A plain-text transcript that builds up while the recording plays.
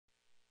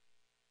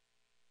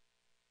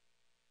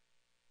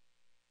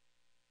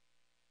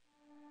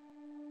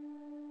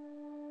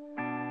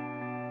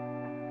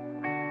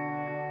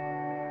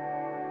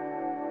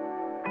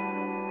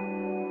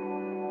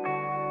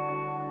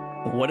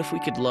What if we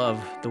could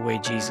love the way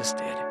Jesus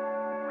did?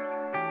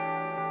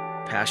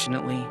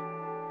 Passionately,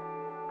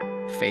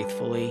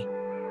 faithfully,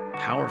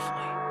 powerfully.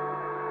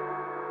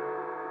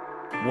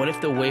 What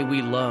if the way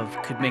we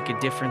love could make a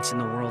difference in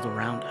the world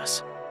around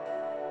us?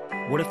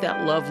 What if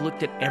that love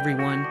looked at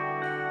everyone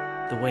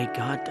the way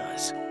God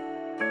does?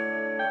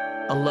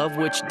 A love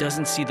which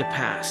doesn't see the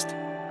past,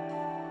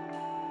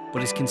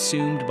 but is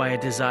consumed by a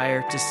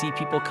desire to see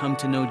people come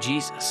to know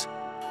Jesus.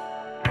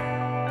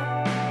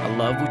 A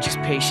love which is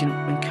patient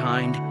and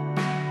kind,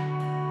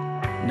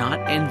 not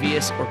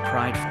envious or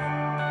prideful.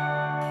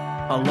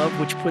 A love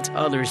which puts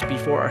others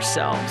before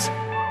ourselves,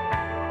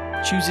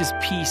 chooses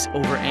peace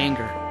over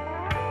anger.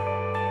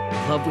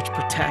 A love which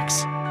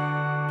protects,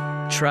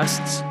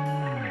 trusts,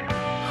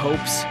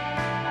 hopes,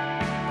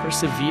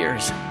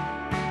 perseveres.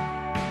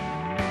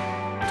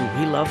 Do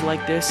we love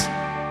like this?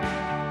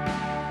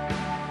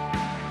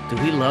 Do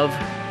we love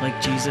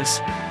like Jesus?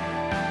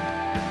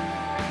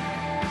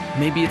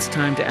 Maybe it's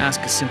time to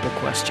ask a simple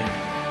question.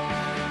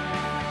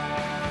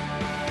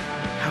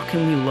 How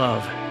can we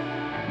love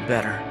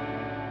better?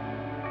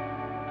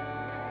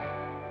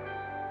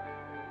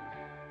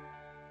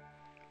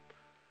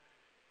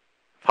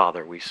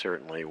 Father, we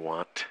certainly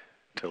want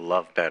to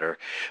love better.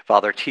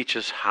 Father, teach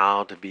us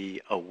how to be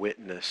a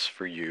witness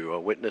for you,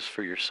 a witness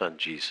for your Son,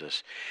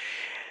 Jesus.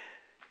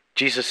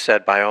 Jesus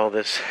said, by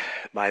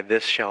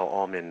this shall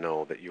all men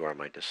know that you are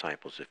my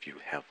disciples, if you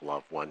have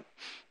love one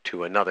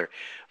to another.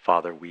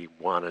 Father, we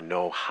want to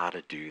know how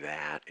to do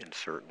that. And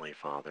certainly,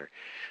 Father,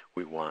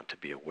 we want to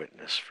be a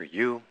witness for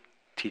you.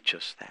 Teach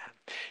us that.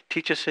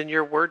 Teach us in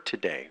your word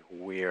today.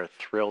 We are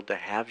thrilled to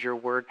have your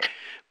word.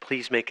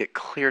 Please make it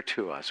clear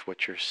to us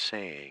what you're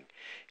saying.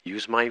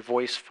 Use my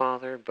voice,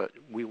 Father, but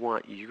we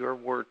want your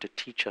word to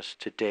teach us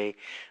today.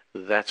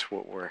 That's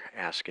what we're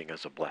asking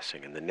as a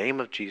blessing. In the name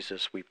of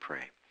Jesus, we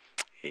pray.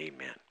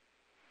 Amen.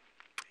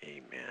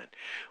 Amen.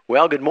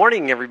 Well, good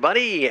morning,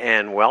 everybody,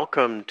 and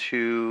welcome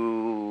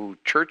to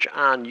Church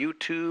on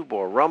YouTube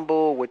or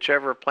Rumble,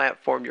 whichever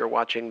platform you're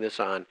watching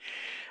this on.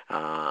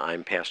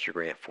 I'm Pastor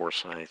Grant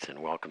Forsyth,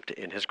 and welcome to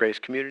In His Grace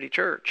Community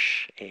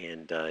Church.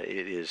 And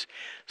it is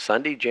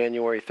Sunday,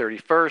 January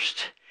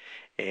 31st,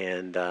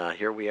 and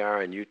here we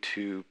are on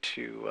YouTube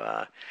to,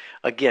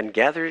 again,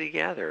 gather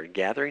together.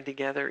 Gathering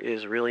together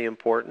is really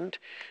important.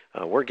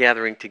 We're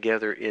gathering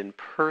together in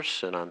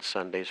person on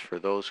Sundays for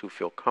those who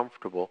feel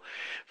comfortable.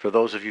 For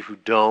those of you who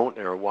don't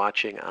and are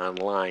watching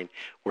online,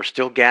 we're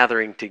still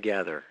gathering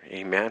together.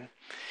 Amen?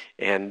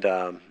 And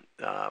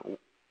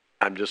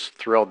I'm just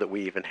thrilled that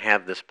we even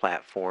have this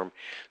platform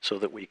so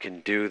that we can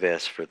do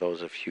this for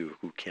those of you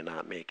who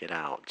cannot make it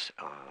out.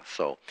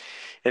 So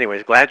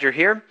anyways, glad you're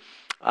here.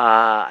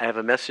 I have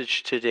a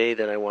message today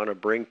that I want to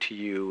bring to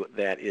you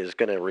that is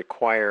going to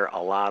require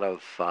a lot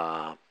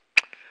of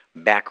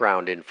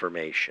background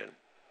information.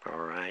 All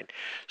right.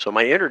 So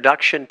my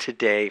introduction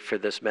today for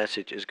this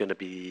message is going to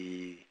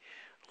be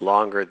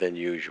longer than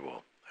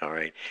usual. All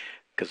right.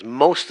 Because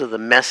most of the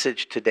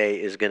message today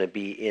is going to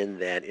be in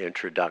that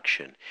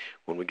introduction.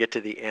 When we get to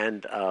the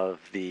end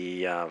of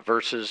the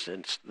verses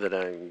that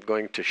I'm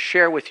going to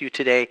share with you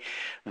today,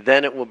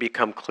 then it will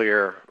become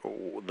clear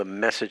the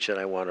message that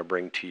I want to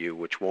bring to you,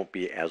 which won't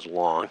be as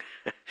long.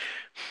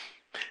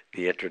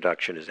 The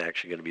introduction is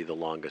actually going to be the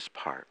longest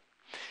part.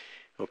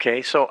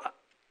 Okay, so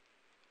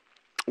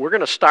we're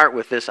going to start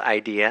with this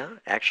idea.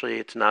 Actually,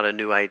 it's not a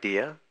new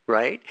idea.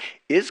 Right?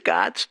 Is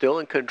God still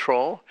in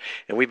control?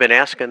 And we've been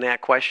asking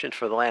that question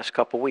for the last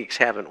couple weeks,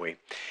 haven't we?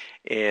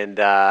 And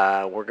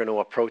we're going to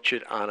approach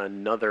it on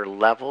another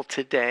level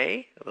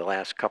today. The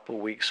last couple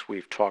weeks,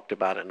 we've talked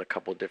about it in a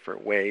couple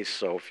different ways.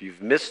 So if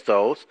you've missed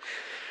those,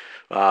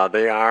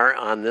 they are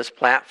on this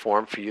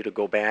platform for you to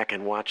go back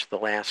and watch the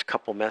last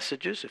couple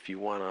messages if you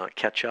want to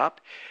catch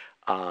up.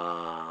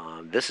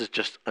 This is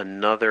just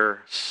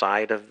another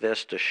side of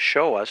this to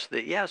show us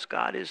that, yes,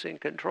 God is in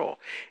control,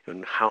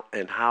 and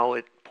how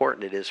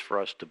important it is for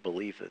us to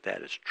believe that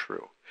that is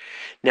true.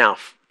 Now,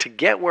 to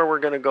get where we're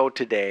going to go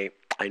today,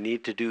 I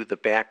need to do the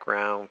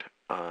background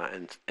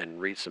and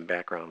read some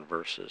background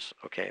verses,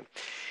 okay?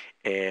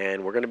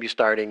 And we're going to be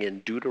starting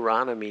in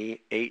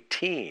Deuteronomy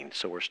 18.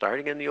 So we're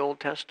starting in the Old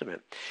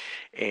Testament.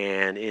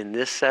 And in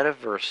this set of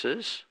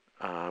verses,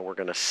 we're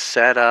going to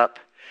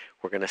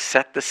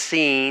set the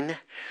scene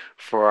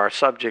for our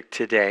subject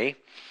today.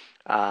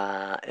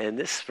 And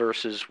this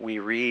verses we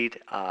read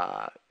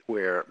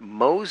where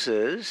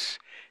Moses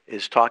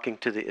is talking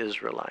to the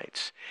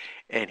Israelites,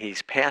 and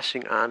he's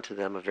passing on to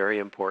them a very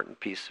important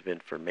piece of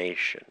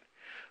information.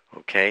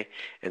 Okay?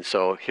 And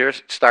so here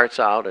it starts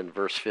out in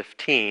verse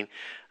 15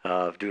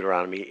 of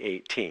Deuteronomy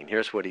 18.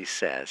 Here's what he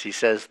says. He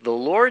says, "The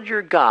Lord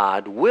your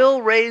God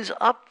will raise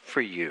up for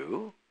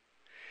you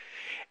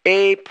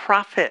a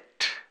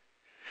prophet."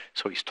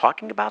 So he's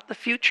talking about the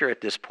future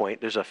at this point.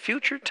 There's a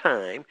future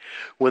time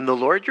when the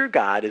Lord your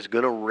God is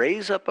going to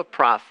raise up a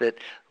prophet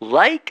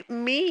like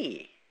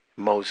me,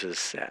 Moses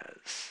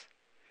says,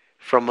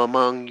 from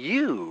among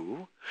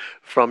you,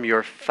 from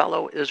your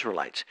fellow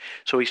Israelites.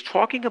 So he's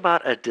talking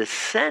about a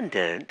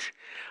descendant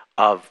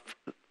of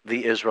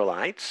the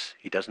Israelites.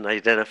 He doesn't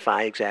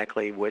identify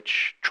exactly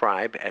which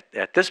tribe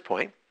at this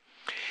point.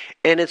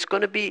 And it's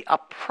going to be a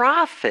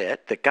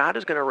prophet that God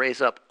is going to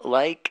raise up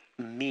like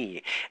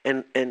me.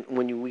 And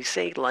when we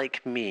say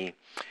like me,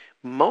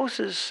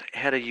 Moses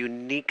had a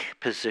unique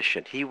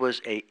position. He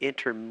was an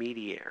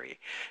intermediary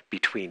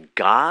between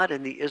God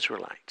and the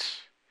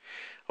Israelites.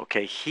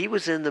 Okay, he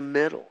was in the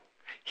middle.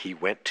 He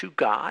went to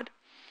God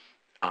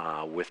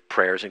with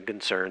prayers and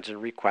concerns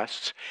and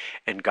requests,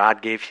 and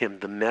God gave him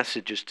the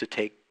messages to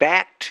take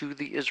back to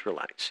the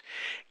Israelites.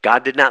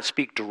 God did not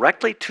speak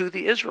directly to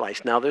the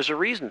Israelites. Now, there's a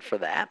reason for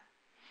that,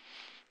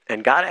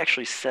 and God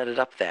actually set it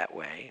up that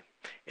way,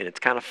 and it's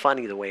kind of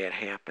funny the way it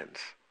happens,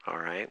 all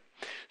right?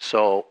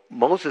 So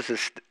Moses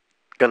is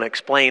going to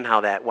explain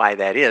why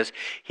that is.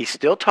 He's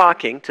still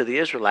talking to the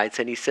Israelites,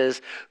 and he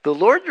says, the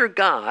Lord your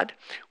God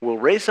will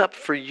raise up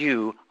for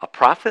you a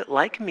prophet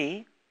like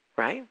me,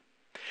 right?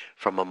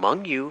 From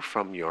among you,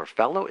 from your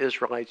fellow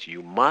Israelites,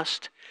 you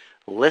must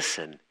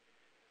listen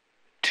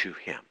to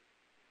him.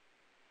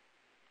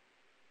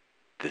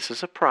 This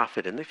is a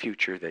prophet in the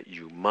future that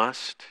you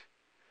must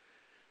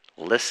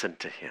listen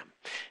to him.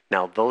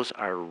 Now, those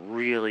are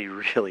really,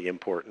 really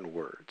important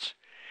words.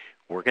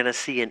 We're going to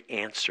see an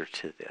answer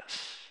to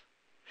this.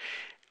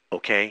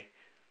 Okay?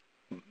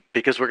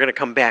 Because we're going to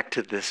come back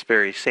to this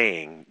very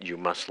saying, you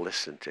must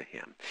listen to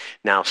him.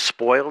 Now,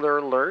 spoiler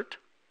alert,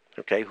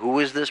 okay, who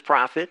is this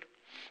prophet?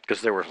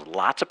 Because there were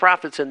lots of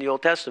prophets in the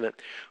Old Testament.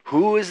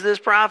 Who is this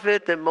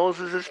prophet that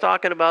Moses is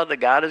talking about that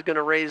God is going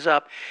to raise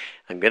up?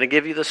 I'm going to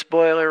give you the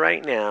spoiler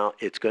right now.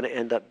 It's going to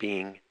end up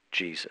being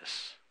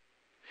Jesus.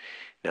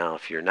 Now,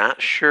 if you're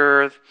not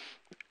sure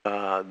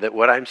that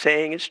what I'm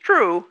saying is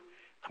true,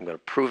 I'm going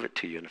to prove it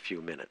to you in a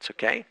few minutes,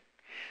 okay?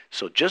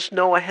 So just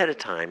know ahead of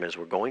time as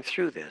we're going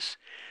through this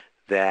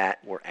that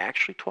we're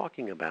actually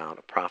talking about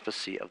a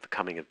prophecy of the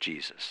coming of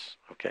Jesus,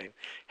 okay?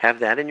 Have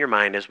that in your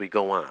mind as we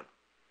go on,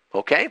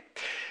 okay?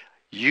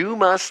 You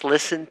must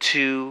listen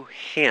to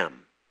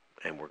him,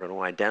 and we're going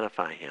to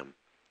identify him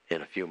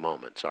in a few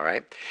moments, all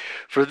right?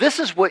 For this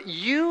is what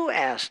you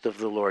asked of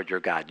the Lord your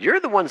God. You're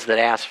the ones that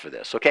asked for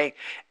this, okay?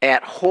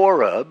 At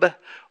Horeb,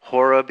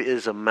 Horeb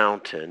is a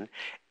mountain,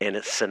 and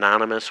it's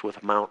synonymous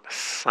with Mount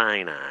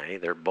Sinai.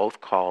 They're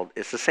both called,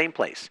 it's the same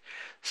place.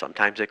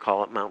 Sometimes they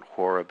call it Mount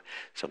Horeb.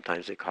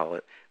 Sometimes they call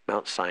it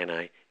Mount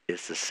Sinai.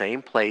 It's the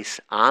same place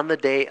on the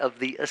day of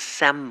the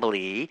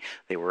assembly.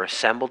 They were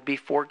assembled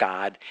before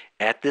God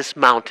at this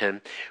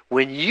mountain.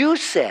 When you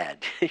said,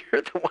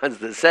 you're the ones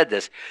that said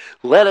this,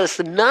 let us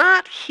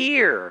not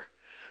hear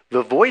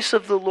the voice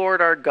of the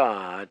Lord our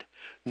God,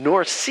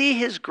 nor see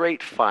this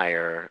great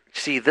fire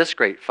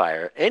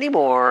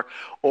anymore,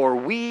 or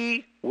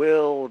we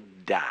will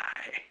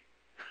die.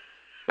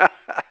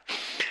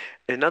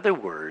 In other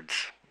words,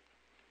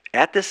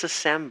 at this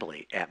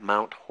assembly at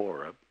Mount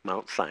Horeb,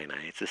 Mount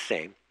Sinai, it's the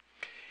same.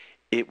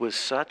 It was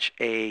such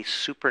a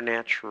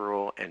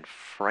supernatural and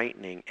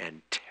frightening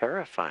and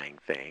terrifying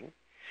thing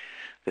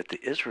that the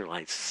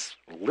Israelites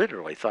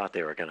literally thought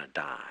they were going to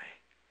die.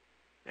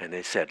 And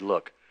they said,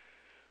 look,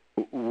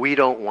 we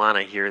don't want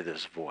to hear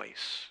this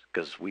voice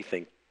because we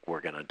think we're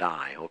going to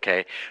die,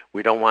 okay?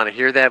 We don't want to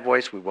hear that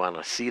voice. We want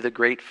to see the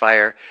great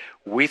fire.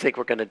 We think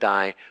we're going to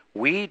die.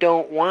 We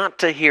don't want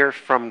to hear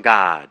from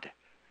God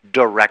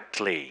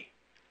directly.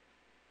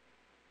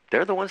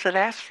 They're the ones that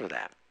asked for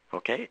that.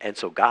 Okay, and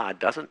so God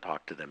doesn't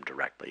talk to them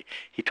directly.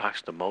 He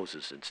talks to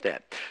Moses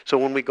instead. So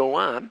when we go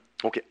on,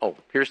 okay,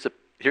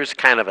 here's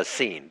kind of a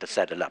scene to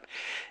set it up.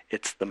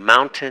 It's the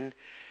mountain.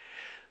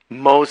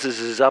 Moses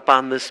is up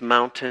on this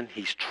mountain.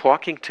 He's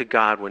talking to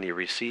God when he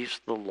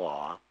receives the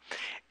law,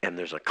 and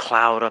there's a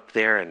cloud up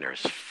there, and there's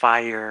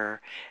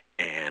fire,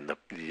 and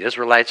the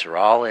Israelites are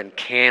all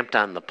encamped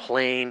on the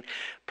plain,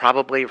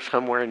 probably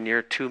somewhere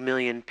near 2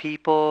 million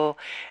people,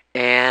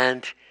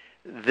 and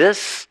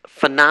this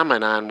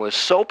phenomenon was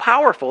so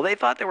powerful, they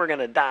thought they were going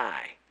to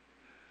die.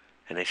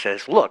 And he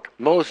says, look,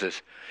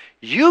 Moses,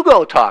 you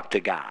go talk to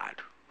God.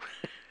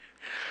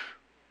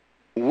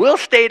 We'll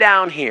stay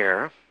down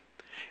here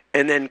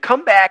and then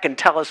come back and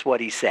tell us what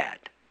he said.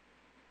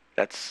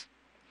 That's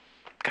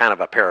kind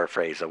of a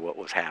paraphrase of what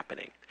was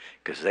happening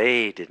because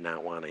they did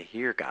not want to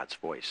hear God's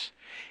voice.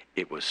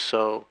 It was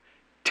so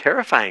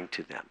terrifying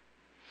to them.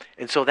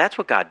 And so that's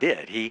what God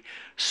did. He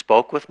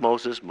spoke with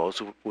Moses.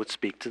 Moses would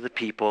speak to the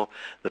people.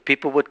 The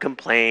people would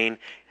complain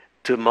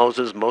to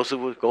Moses. Moses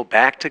would go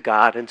back to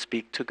God and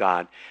speak to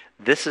God.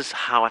 This is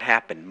how it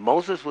happened.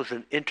 Moses was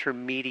an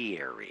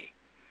intermediary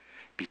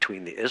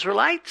between the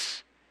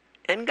Israelites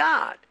and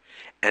God.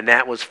 And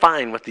that was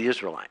fine with the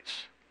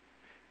Israelites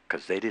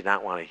because they did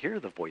not want to hear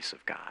the voice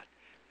of God.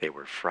 They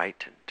were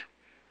frightened.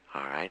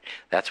 All right?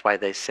 That's why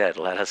they said,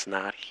 let us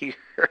not hear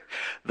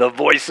the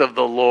voice of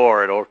the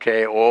Lord,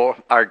 okay, or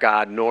our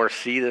God, nor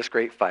see this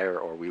great fire,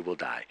 or we will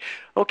die.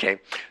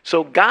 Okay,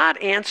 so God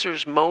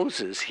answers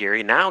Moses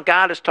here. Now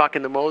God is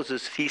talking to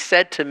Moses. He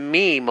said to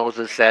me,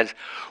 Moses says,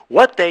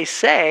 what they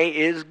say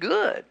is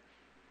good.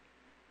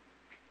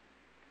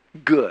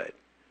 Good.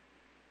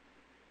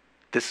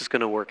 This is going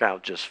to work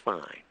out just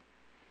fine.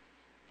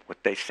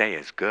 What they say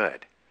is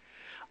good.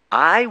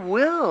 I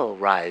will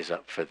rise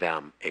up for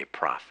them a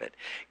prophet.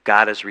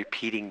 God is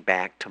repeating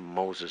back to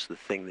Moses the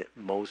thing that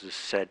Moses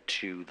said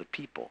to the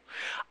people.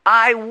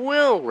 I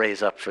will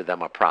raise up for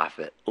them a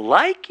prophet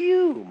like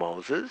you,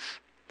 Moses,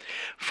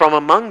 from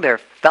among their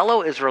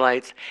fellow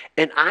Israelites,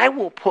 and I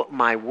will put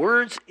my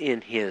words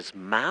in his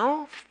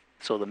mouth.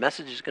 So the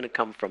message is going to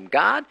come from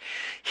God.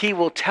 He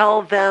will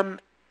tell them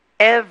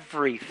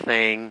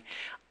everything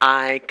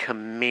I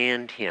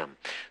command him.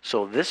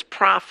 So this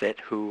prophet,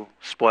 who,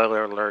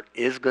 spoiler alert,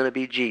 is going to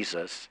be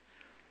Jesus.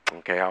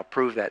 Okay, I'll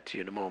prove that to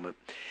you in a moment.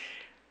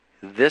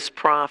 This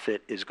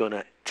prophet is going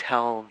to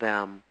tell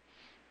them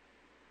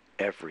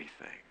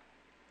everything.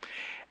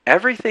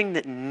 Everything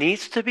that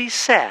needs to be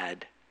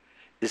said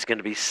is going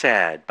to be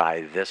said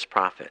by this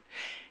prophet.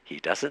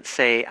 He doesn't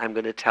say, I'm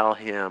going to tell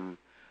him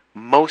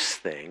most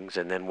things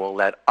and then we'll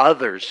let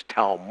others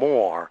tell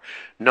more.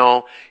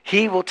 No,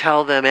 he will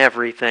tell them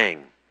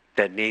everything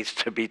that needs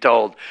to be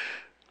told.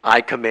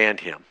 I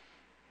command him.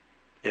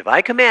 If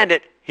I command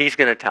it, he's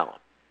going to tell them.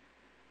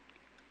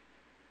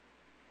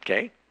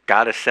 Okay?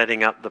 God is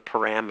setting up the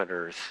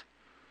parameters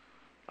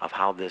of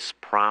how this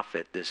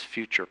prophet, this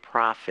future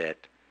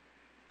prophet,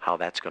 how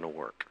that's going to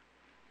work.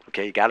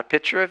 Okay, you got a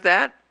picture of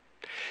that?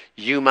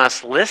 You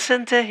must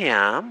listen to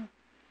him,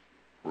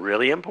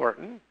 really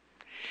important,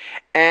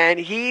 and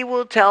he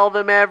will tell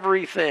them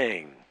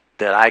everything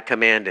that I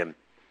command him.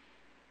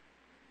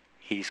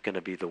 He's going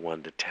to be the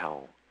one to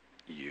tell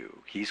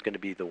you. He's going to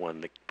be the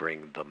one to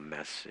bring the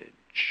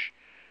message.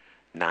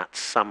 Not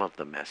some of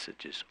the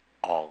messages,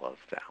 all of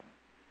them.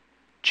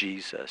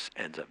 Jesus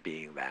ends up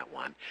being that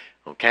one.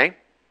 Okay?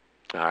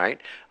 All right?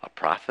 A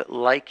prophet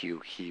like you,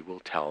 he will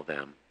tell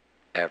them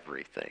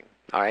everything.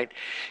 All right?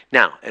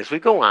 Now, as we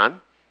go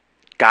on,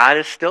 God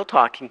is still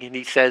talking, and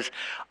he says,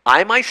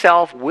 I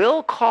myself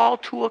will call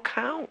to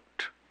account.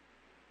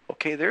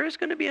 Okay, there is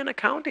going to be an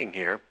accounting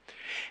here.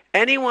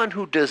 Anyone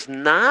who does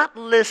not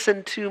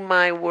listen to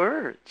my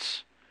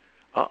words,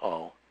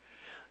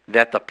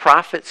 that the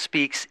prophet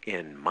speaks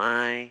in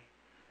my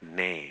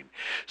name.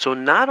 So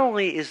not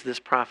only is this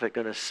prophet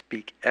going to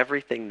speak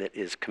everything that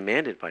is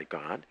commanded by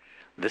God,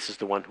 this is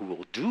the one who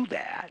will do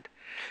that.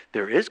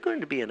 There is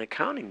going to be an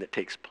accounting that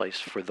takes place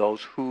for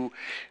those who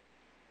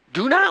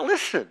do not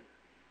listen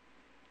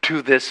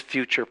to this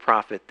future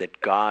prophet that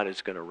God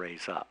is going to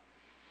raise up.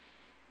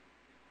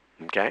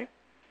 Okay?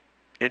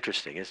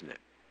 Interesting, isn't it?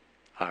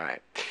 All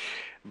right.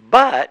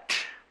 But,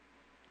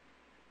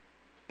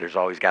 there's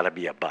always got to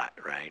be a but,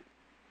 right?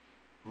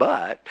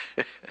 But,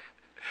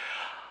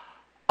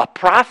 a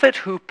prophet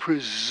who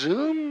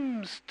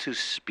presumes to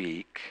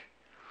speak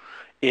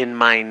in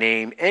my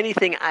name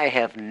anything I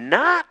have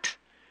not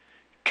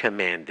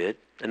commanded.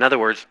 In other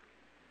words,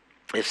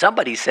 if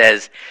somebody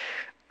says,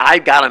 I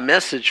got a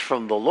message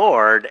from the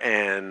Lord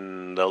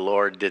and the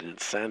Lord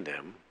didn't send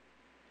him,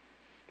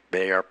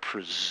 they are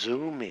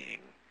presuming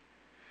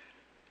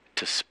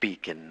to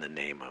speak in the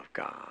name of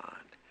God.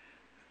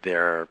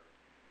 They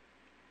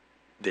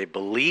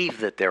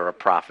believe that they're a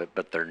prophet,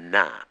 but they're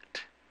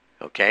not.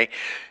 Okay?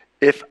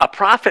 If a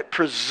prophet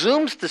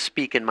presumes to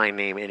speak in my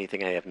name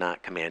anything I have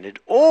not commanded,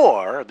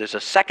 or there's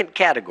a second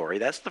category,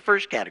 that's the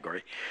first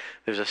category.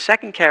 There's a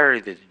second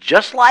category that's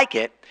just like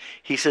it.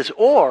 He says,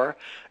 or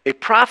a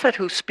prophet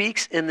who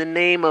speaks in the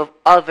name of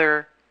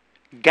other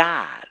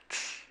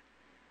gods.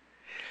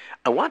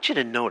 I want you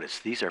to notice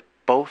these are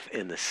both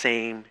in the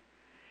same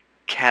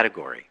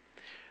category.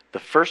 The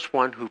first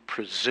one who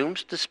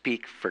presumes to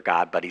speak for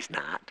God, but he's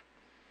not.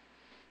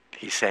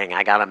 He's saying,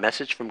 I got a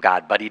message from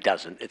God, but he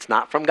doesn't. It's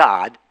not from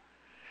God.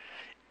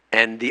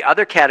 And the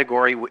other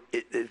category,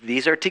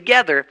 these are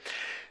together,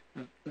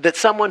 that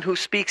someone who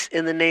speaks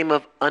in the name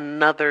of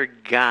another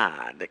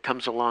god, that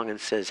comes along and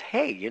says,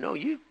 hey,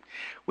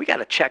 we got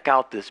to check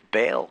out this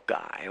Baal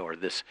guy, or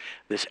this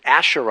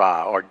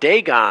Asherah, or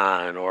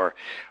Dagon, or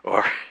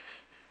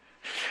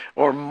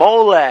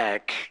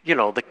Molech,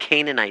 the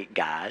Canaanite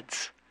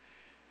gods.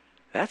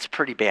 That's a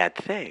pretty bad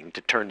thing,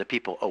 to turn the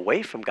people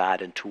away from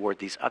God and toward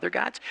these other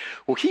gods.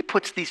 Well, he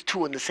puts these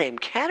two in the same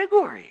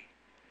category.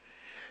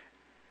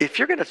 If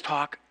you're going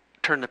to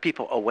turn the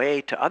people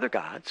away to other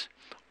gods,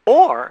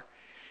 or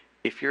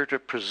if you're to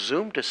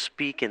presume to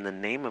speak in the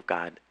name of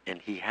God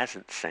and he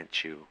hasn't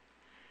sent you,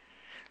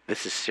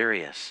 this is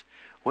serious.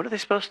 What are they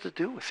supposed to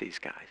do with these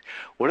guys?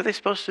 What are they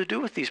supposed to do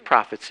with these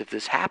prophets if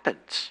this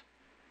happens?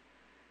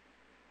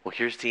 Well,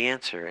 here's the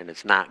answer, and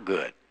it's not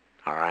good,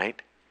 all right?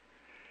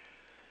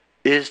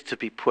 Is to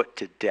be put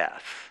to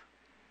death.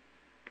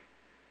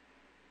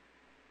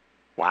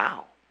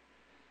 Wow.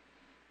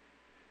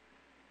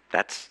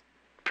 That's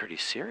pretty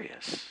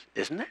serious,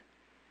 isn't it?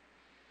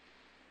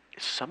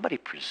 If somebody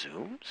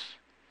presumes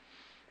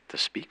to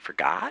speak for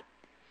God,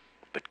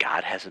 but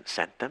God hasn't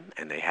sent them,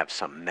 and they have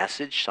some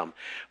message, some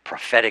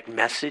prophetic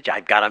message.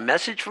 I've got a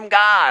message from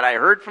God. I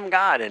heard from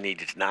God, and he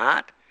does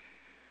not.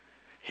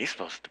 He's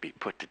supposed to be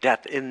put to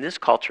death in this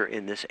culture,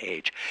 in this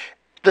age.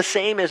 The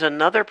same as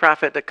another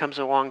prophet that comes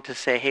along to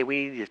say, hey,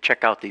 we need to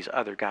check out these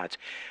other gods.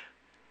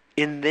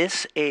 In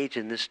this age,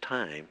 in this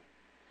time,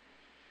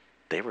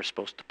 they were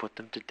supposed to put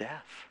them to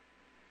death.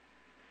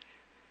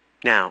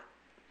 Now,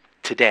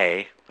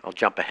 today, I'll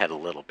jump ahead a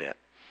little bit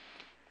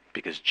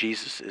because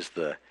Jesus is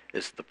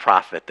the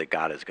prophet that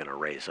God is going to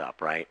raise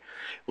up, right?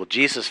 Well,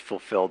 Jesus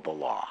fulfilled the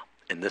law,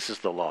 and this is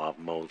the law of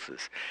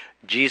Moses.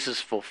 Jesus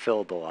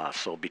fulfilled the law,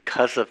 so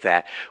because of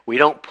that, we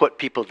don't put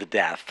people to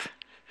death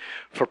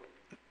for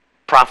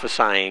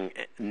prophesying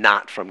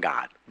not from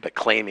God, but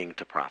claiming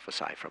to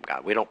prophesy from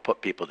God. We don't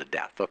put people to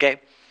death,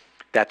 okay?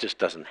 That just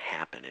doesn't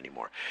happen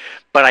anymore.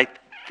 But I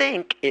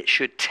think it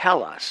should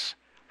tell us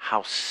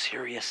how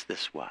serious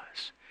this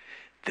was.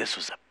 This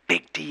was a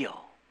big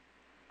deal.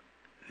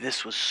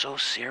 This was so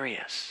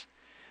serious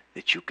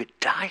that you could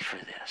die for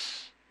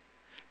this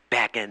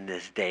back in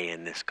this day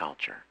in this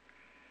culture.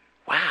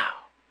 Wow.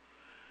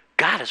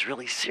 God is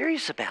really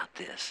serious about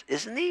this,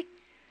 isn't he?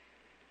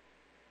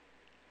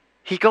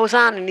 He goes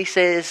on and he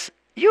says,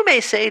 you may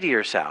say to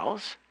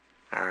yourselves,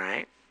 all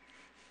right,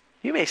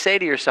 you may say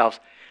to yourselves,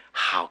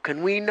 how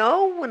can we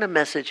know when a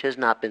message has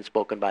not been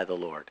spoken by the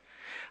Lord?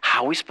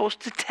 How are we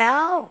supposed to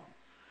tell?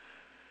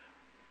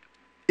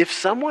 If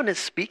someone is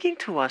speaking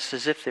to us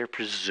as if they're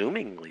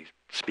presumingly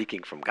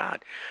speaking from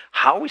God,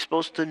 how are we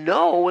supposed to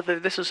know whether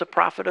this is a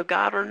prophet of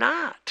God or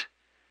not?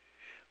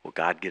 Well,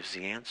 God gives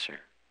the answer.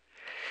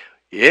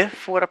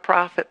 If what a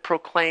prophet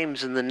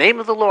proclaims in the name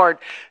of the Lord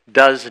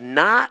does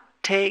not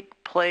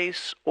take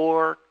place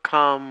or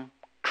come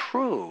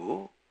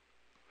true,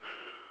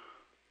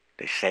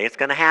 they say it's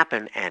going to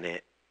happen and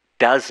it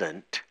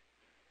doesn't,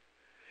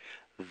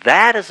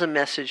 that is a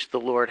message the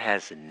Lord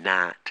has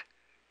not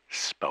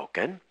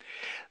spoken.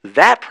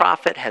 That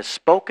prophet has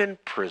spoken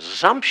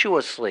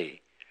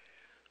presumptuously,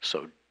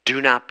 so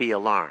do not be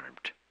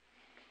alarmed.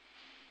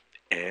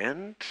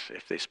 And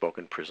if they've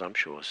spoken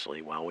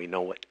presumptuously, well, we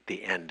know what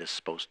the end is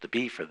supposed to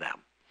be for them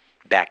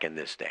back in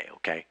this day,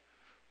 okay?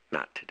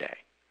 Not today.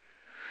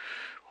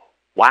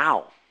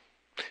 Wow.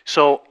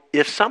 So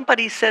if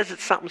somebody says that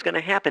something's going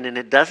to happen and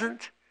it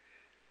doesn't,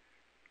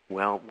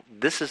 well,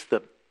 this is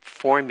the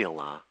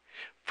formula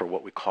for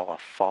what we call a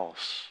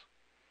false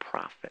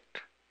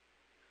prophet.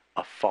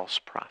 A false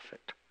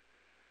prophet.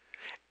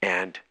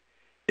 And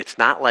it's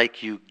not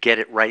like you get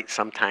it right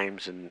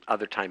sometimes and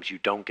other times you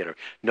don't get it.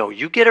 No,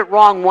 you get it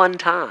wrong one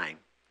time.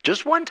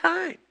 Just one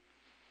time.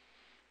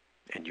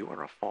 And you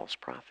are a false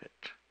prophet.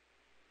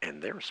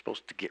 And they're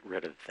supposed to get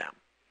rid of them.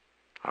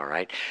 All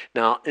right.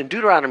 Now, in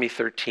Deuteronomy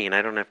 13,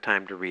 I don't have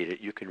time to read it.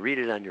 You can read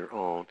it on your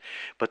own.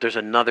 But there's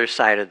another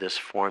side of this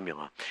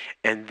formula.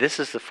 And this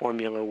is the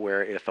formula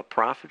where if a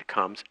prophet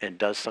comes and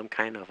does some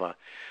kind of a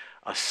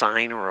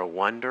sign or a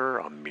wonder,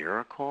 a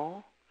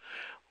miracle,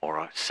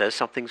 or says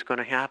something's going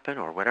to happen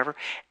or whatever,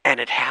 and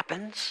it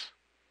happens.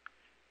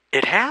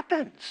 It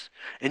happens.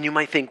 And you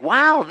might think,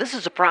 wow, this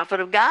is a prophet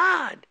of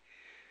God.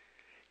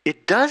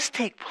 It does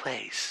take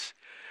place.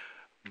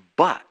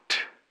 But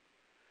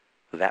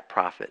that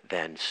prophet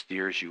then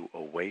steers you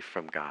away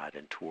from God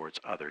and towards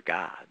other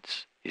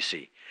gods, you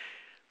see,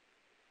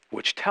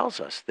 which tells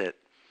us that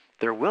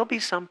there will be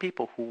some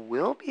people who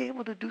will be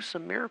able to do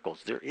some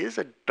miracles. There is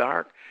a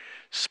dark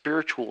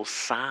spiritual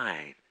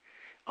side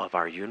of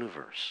our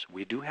universe.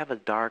 We do have a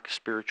dark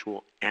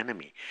spiritual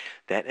enemy.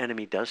 That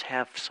enemy does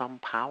have some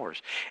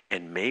powers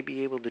and may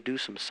be able to do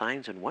some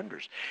signs and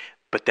wonders.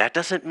 But that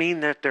doesn't mean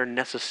that they're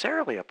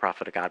necessarily a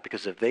prophet of God,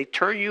 because if they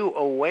turn you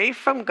away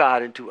from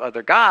God into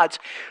other gods,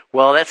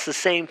 well, that's the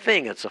same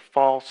thing. It's a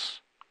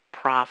false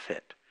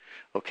prophet.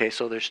 Okay,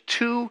 so there's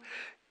two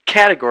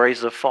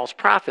categories of false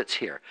prophets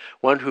here.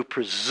 One who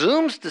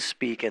presumes to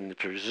speak and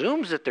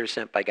presumes that they're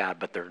sent by God,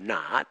 but they're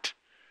not.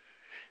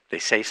 They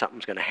say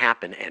something's going to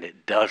happen and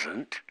it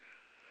doesn't.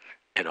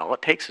 And all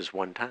it takes is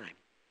one time.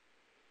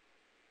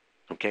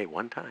 Okay,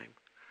 one time.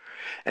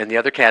 And the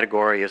other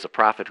category is a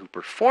prophet who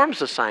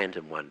performs a sign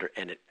and wonder,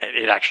 and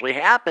it actually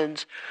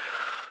happens.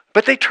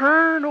 But they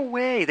turn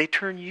away. They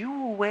turn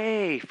you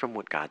away from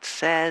what God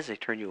says. They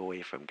turn you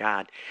away from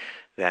God.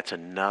 That's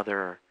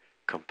another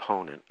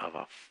component of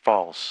a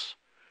false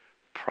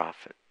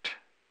prophet.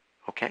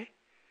 Okay?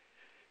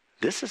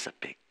 This is a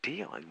big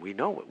deal, and we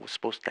know what was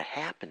supposed to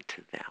happen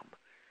to them.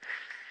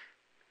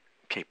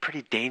 Okay,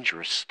 pretty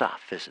dangerous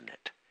stuff, isn't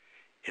it,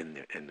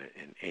 in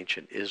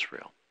ancient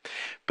Israel?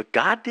 But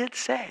God did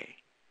say,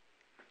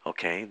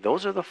 okay,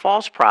 those are the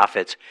false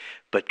prophets,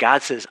 but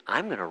God says,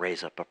 I'm going to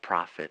raise up a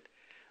prophet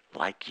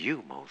like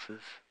you,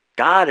 Moses.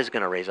 God is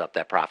going to raise up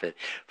that prophet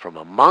from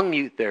among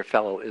you, their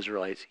fellow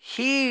Israelites.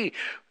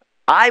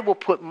 I will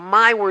put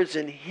my words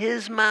in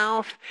his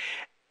mouth.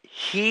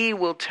 He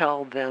will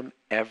tell them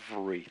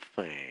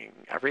everything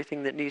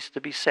that needs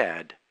to be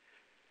said.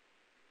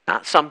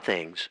 Not some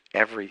things,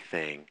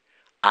 everything.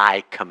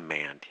 I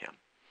command him.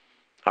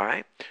 All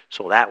right?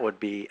 So that would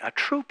be a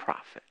true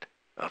prophet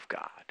of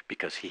God,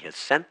 because he has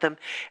sent them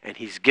and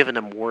he's given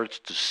them words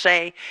to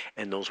say,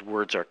 and those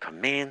words are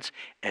commands,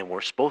 and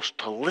we're supposed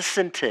to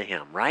listen to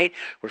him, right?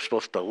 We're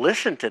supposed to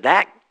listen to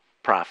that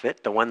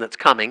prophet, the one that's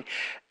coming,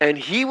 and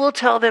he will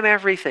tell them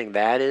everything.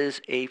 That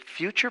is a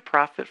future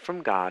prophet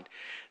from God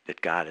that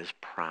God is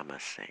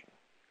promising.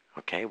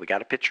 Okay, we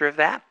got a picture of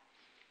that?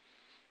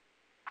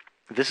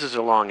 This is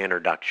a long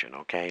introduction,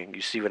 okay?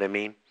 You see what I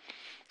mean?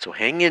 So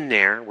hang in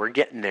there. We're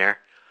getting there.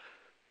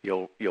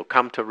 You'll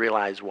come to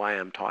realize why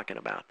I'm talking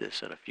about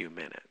this in a few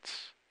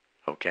minutes.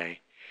 Okay?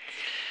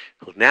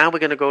 So now we're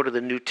going to go to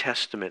the New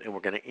Testament and we're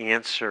going to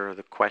answer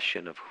the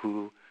question of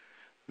who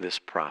this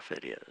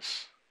prophet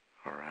is.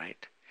 All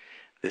right?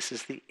 This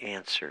is the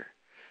answer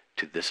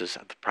to this is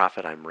the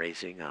prophet I'm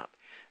raising up.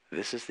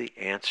 This is the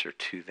answer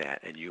to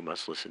that, and you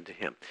must listen to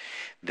him.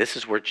 This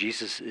is where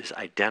Jesus is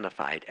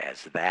identified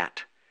as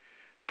that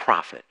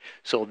prophet.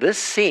 So this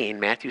scene,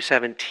 Matthew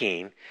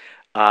 17,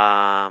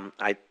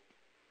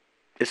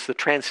 it's the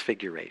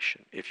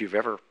Transfiguration. If you've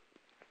ever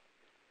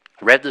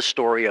read the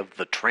story of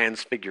the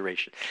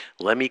Transfiguration,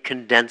 let me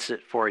condense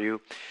it for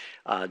you.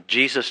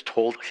 Jesus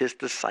told his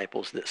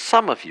disciples that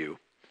some of you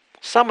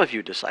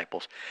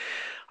disciples,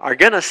 are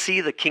going to see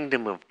the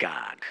kingdom of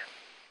God.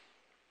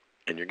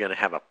 And you're going to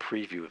have a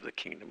preview of the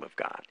kingdom of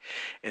God.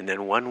 And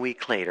then 1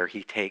 week later,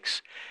 he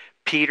takes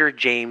Peter,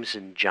 James,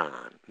 and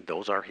John.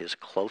 Those are his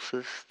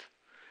closest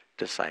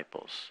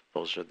disciples.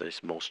 Those are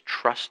his most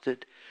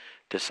trusted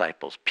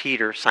disciples.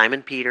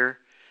 Simon Peter,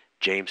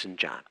 James, and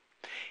John.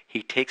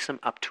 He takes them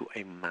up to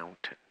a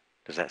mountain.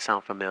 Does that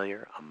sound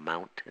familiar? A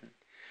mountain.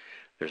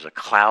 There's a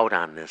cloud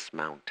on this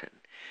mountain.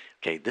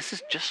 Okay, this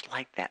is just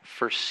like that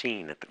first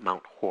scene at the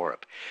Mount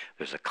Horeb.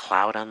 There's a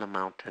cloud on the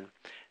mountain.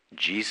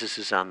 Jesus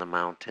is on the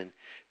mountain.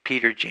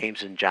 Peter,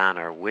 James, and John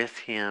are with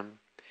him.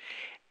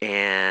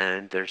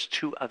 And there's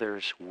two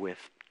others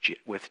with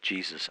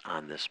Jesus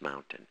on this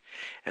mountain.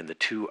 And the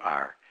two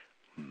are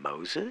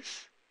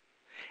Moses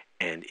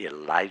and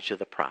Elijah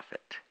the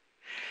prophet.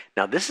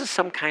 Now, this is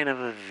some kind of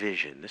a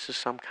vision. This is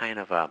some kind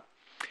of a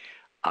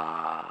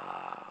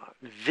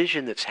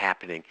vision that's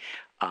happening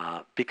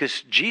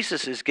because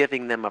Jesus is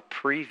giving them a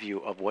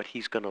preview of what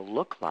he's going to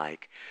look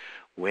like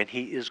when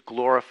he is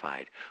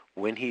glorified,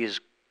 when he's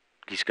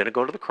going to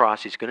go to the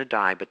cross, he's going to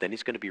die, but then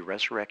he's going to be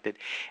resurrected,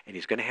 and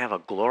he's going to have a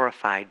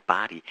glorified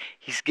body.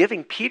 He's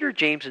giving Peter,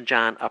 James, and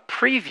John a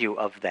preview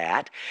of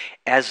that.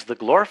 As the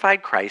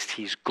glorified Christ,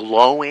 he's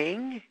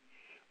glowing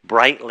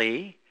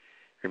brightly.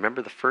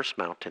 Remember, the first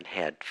mountain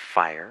had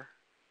fire,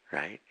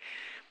 right?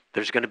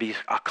 There's going to be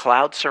a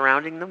cloud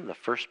surrounding them. The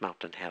first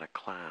mountain had a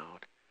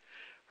cloud,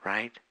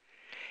 right?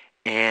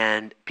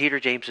 And Peter,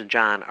 James, and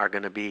John are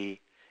going to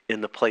be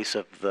in the place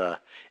of the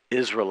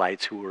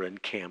Israelites who were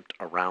encamped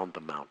around the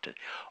mountain.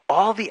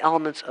 All the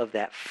elements of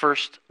that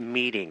first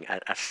meeting,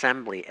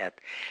 assembly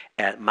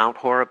at Mount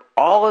Horeb,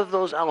 all of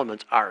those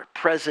elements are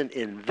present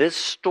in this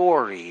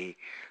story,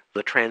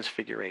 the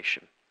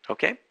Transfiguration.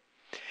 Okay?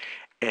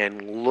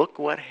 And look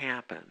what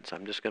happens.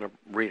 I'm just going to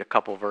read a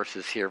couple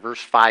verses here. Verse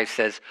 5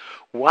 says,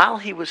 while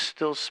he was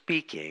still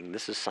speaking,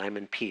 this is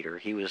Simon Peter,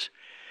 he was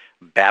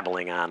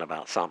babbling on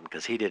about something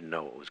because he didn't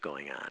know what was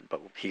going on, but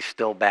he's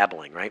still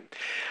babbling, right?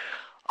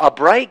 A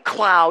bright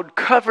cloud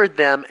covered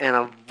them, and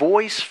a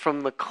voice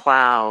from the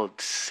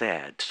cloud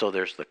said, so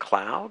there's the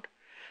cloud,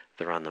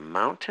 they're on the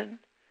mountain,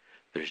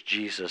 there's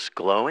Jesus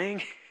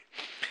glowing,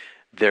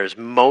 there's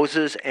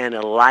Moses and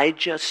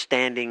Elijah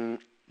standing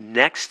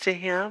next to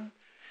him.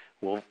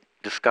 We'll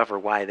discover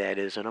why that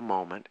is in a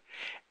moment.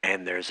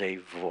 And there's a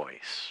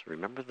voice.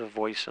 Remember the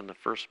voice on the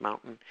first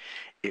mountain?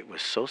 It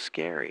was so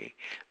scary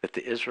that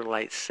the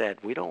Israelites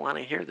said, we don't want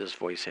to hear this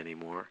voice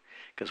anymore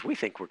because we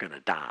think we're going to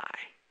die.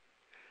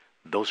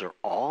 Those are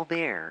all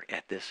there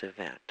at this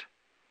event.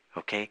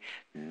 Okay?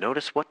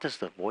 Notice, what does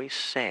the voice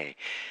say?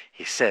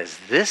 He says,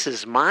 this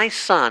is my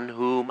son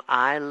whom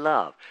I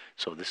love.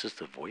 So this is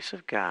the voice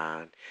of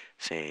God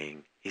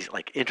saying, he's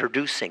like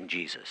introducing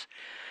Jesus.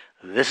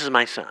 This is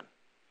my son.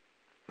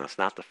 That's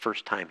not the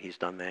first time he's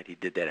done that. He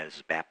did that at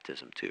his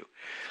baptism too.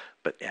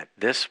 But at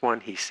this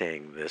one, he's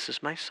saying, this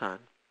is my son,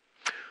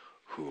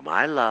 whom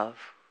I love.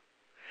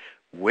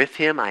 With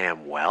him I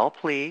am well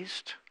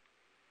pleased.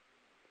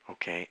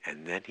 Okay,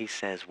 and then he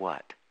says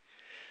what?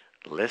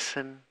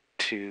 Listen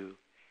to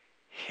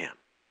him.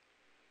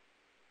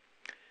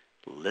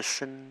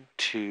 Listen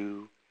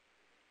to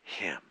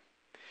him.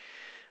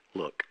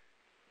 Look,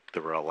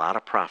 there were a lot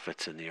of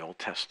prophets in the Old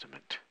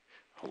Testament.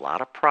 A lot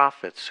of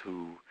prophets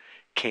who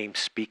came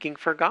speaking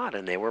for God,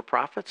 and they were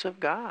prophets of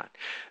God.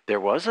 There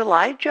was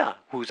Elijah,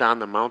 who's on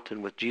the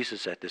mountain with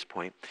Jesus at this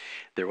point.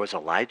 There was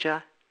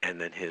Elijah,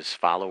 and then his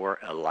follower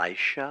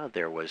Elisha.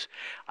 There was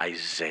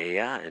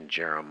Isaiah and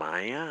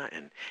Jeremiah,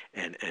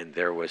 and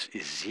there was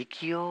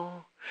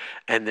Ezekiel,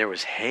 and there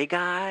was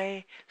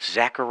Haggai,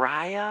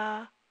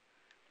 Zechariah,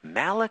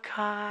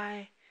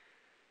 Malachi,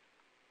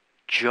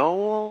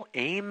 Joel,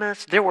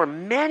 Amos. There were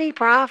many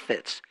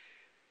prophets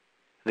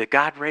that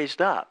God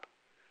raised up.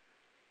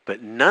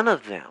 But none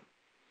of them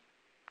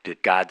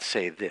did God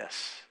say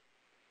this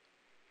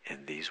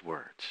in these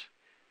words.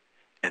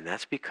 And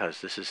that's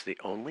because this is the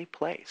only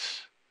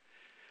place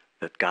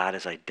that God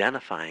is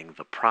identifying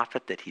the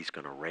prophet that he's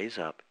going to raise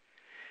up,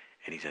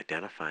 and he's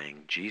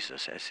identifying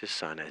Jesus as his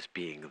son as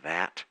being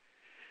that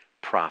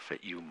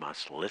prophet. You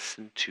must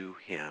listen to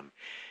him.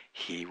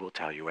 He will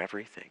tell you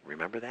everything.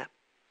 Remember that?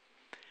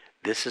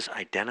 This is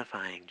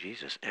identifying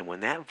Jesus. And when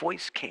that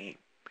voice came,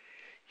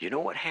 you know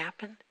what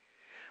happened?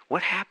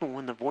 What happened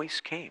when the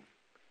voice came?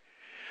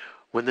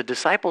 When the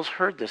disciples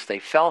heard this, they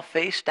fell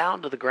face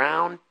down to the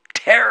ground,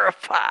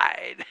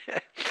 terrified.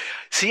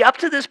 See, up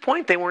to this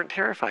point, they weren't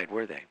terrified,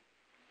 were they?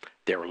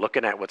 They were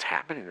looking at what's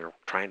happening. They're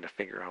trying to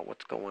figure out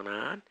what's going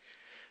on.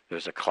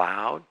 There's a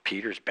cloud.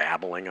 Peter's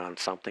babbling on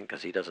something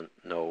because he doesn't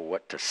know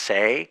what to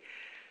say.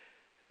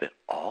 But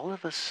all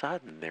of a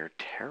sudden, they're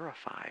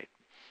terrified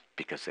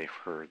because they've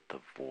heard the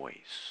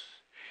voice.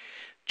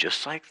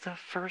 Just like the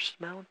first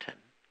mountain,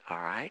 all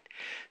right?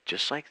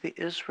 Just like the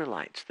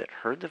Israelites that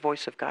heard the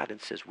voice of God and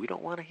says, we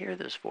don't want to hear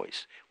this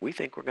voice. We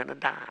think we're going to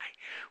die.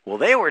 Well,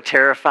 they were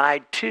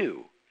terrified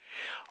too.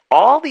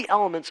 All the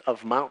elements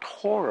of Mount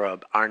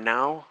Horeb are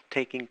now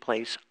taking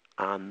place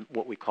on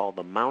what we call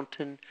the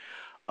mountain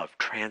of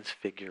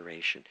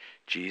transfiguration.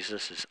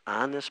 Jesus is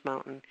on this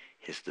mountain.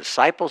 His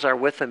disciples are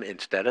with him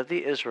instead of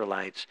the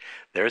Israelites.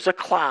 There's a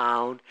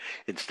cloud.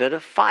 Instead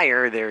of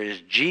fire, there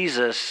is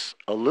Jesus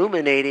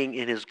illuminating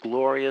in his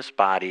glorious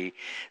body.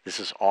 This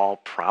is all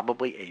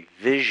probably a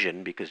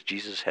vision because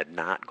Jesus had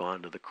not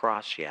gone to the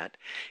cross yet.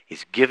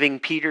 He's giving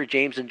Peter,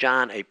 James, and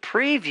John a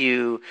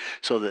preview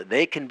so that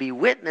they can be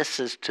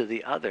witnesses to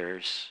the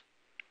others.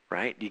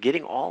 Right? You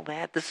getting all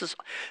that?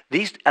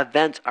 These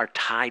events are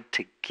tied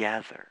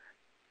together.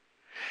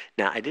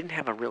 Now, I didn't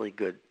have a really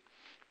good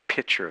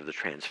picture of the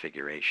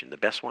Transfiguration. The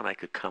best one I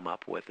could come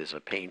up with is a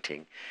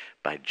painting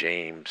by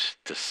James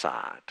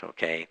Tissot,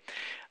 okay?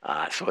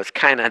 So it's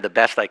kind of the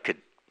best I could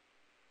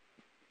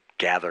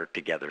gather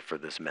together for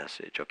this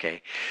message,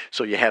 okay?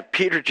 So you have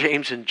Peter,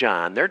 James, and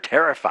John. They're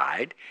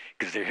terrified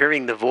because they're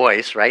hearing the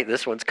voice, right?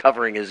 This one's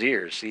covering his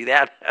ears. See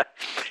that?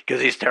 Because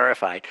he's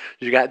terrified.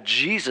 You got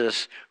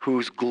Jesus,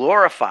 who's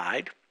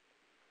glorified.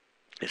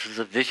 This is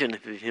a vision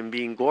of him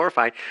being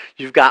glorified.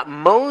 You've got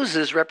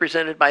Moses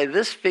represented by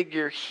this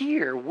figure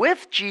here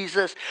with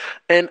Jesus,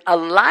 and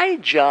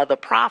Elijah the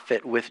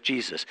prophet with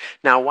Jesus.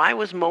 Now, why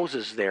was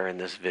Moses there in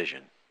this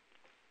vision?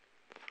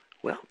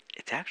 Well,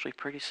 it's actually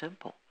pretty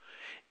simple.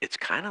 It's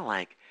kind of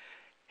like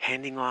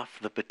handing off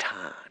the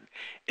baton.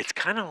 It's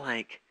kind of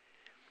like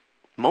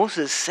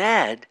Moses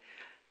said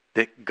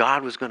that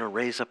God was going to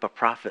raise up a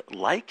prophet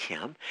like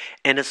him.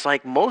 And it's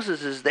like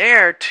Moses is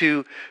there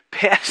to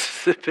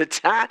pass the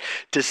baton,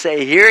 to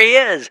say, here he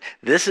is,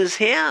 this is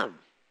him.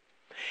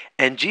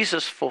 And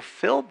Jesus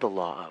fulfilled the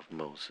law of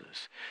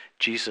Moses.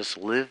 Jesus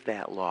lived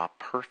that law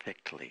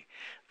perfectly.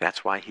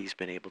 That's why he's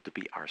been able to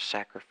be our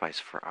sacrifice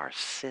for our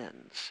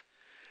sins.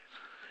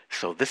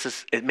 So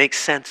it makes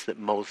sense that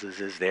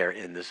Moses is there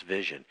in this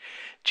vision.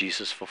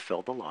 Jesus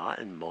fulfilled the law,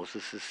 and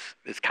Moses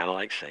is kind of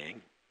like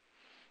saying,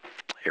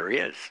 here he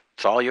is.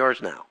 It's all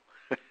yours now.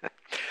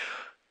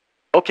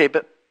 Okay,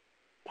 but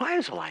why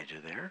is Elijah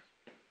there?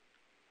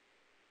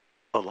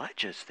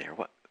 Elijah's there.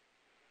 What?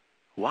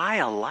 Why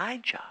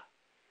Elijah?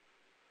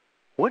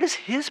 What is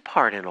his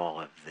part in all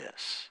of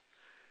this?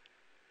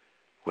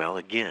 Well,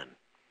 again,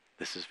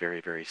 this is very,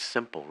 very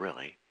simple,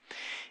 really.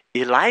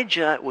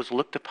 Elijah was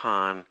looked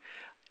upon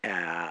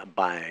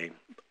by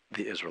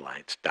the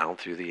Israelites down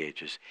through the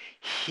ages.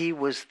 He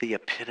was the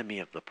epitome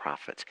of the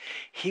prophets.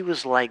 He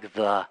was like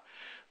the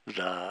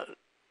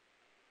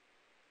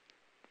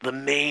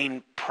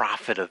main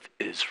prophet of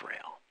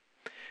Israel.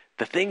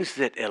 The things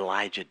that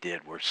Elijah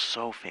did were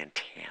so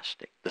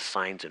fantastic, the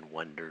signs and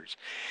wonders,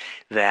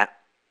 that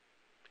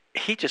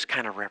he just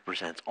kind of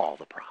represents all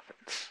the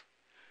prophets.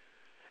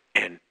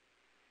 And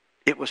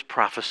it was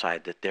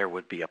prophesied that there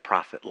would be a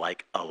prophet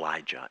like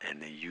Elijah,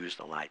 and they used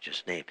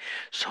Elijah's name.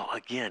 So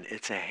again,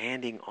 it's a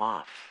handing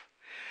off.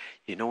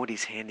 You know what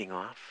he's handing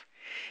off?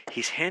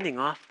 He's handing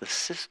off the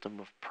system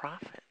of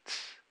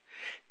prophets.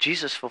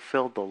 Jesus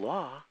fulfilled the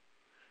law.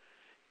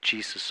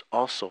 Jesus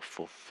also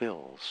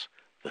fulfills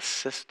the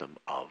system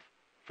of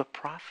the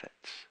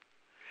prophets.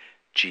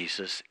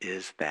 Jesus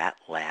is that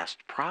last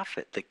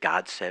prophet that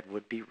God said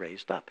would be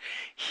raised up.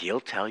 He'll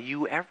tell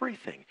you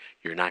everything.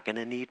 You're not going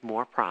to need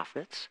more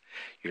prophets.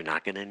 You're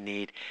not going to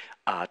need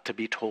to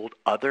be told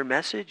other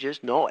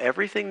messages. No,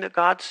 everything that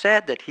God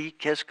said that he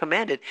has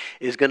commanded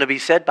is going to be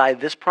said by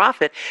this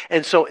prophet.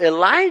 And so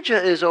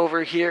Elijah is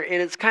over here,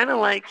 and it's kind of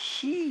like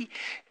he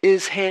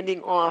is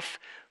handing off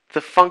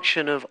the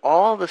function of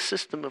all the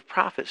system of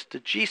prophets to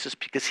Jesus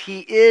because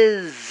he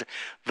is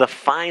the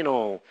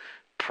final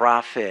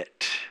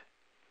prophet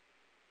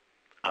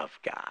of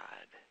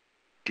God.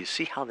 Do you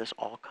see how this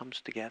all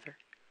comes together?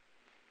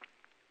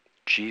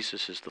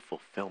 Jesus is the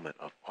fulfillment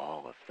of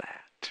all of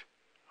that.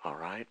 All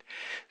right?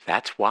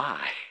 That's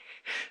why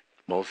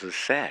Moses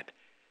said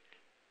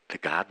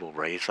that God will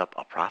raise up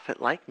a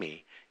prophet like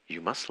me. You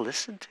must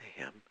listen to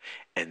him.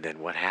 And then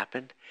what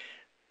happened?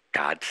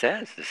 God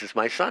says, this is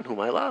my son whom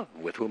I love,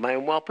 with whom I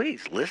am well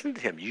pleased. Listen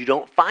to him. You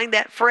don't find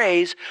that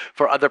phrase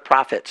for other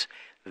prophets.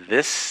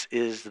 This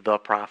is the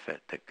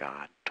prophet that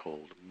God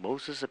told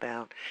Moses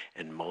about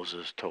and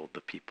Moses told the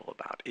people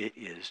about. It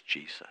is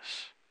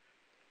Jesus.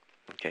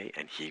 Okay?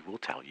 And he will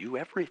tell you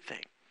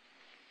everything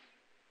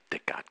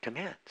that God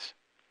commands.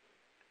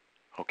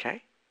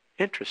 Okay?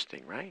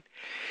 Interesting, right?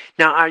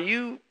 Now, are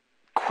you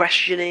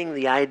questioning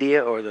the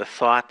idea or the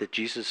thought that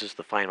Jesus is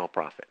the final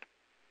prophet?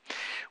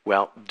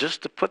 Well,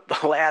 just to put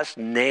the last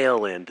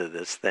nail into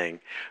this thing,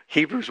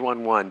 Hebrews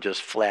 1:1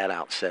 just flat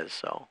out says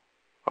so.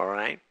 All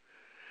right?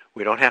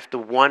 We don't have to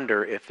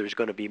wonder if there's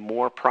going to be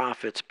more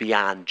prophets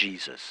beyond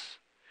Jesus.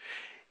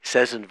 It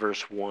says in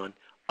verse 1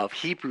 of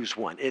Hebrews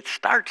 1,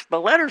 the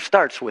letter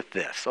starts with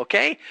this,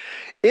 okay?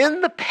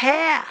 In the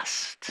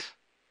past,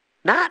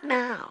 not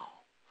now,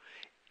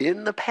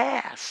 in the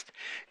past,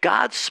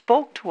 God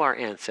spoke to our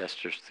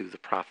ancestors through the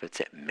prophets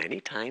at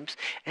many times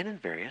and in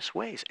various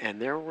ways.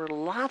 And there were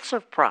lots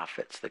of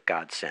prophets that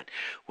God sent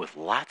with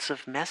lots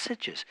of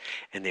messages.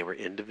 And they were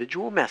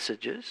individual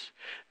messages.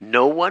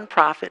 No one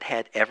prophet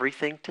had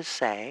everything to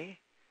say.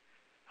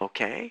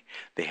 Okay?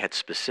 They had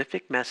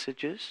specific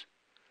messages.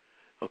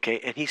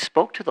 Okay? And he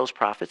spoke to those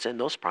prophets, and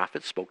those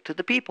prophets spoke to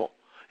the people.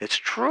 It's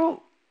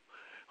true.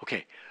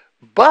 Okay.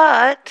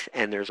 But,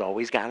 and there's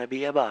always got to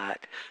be a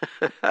but,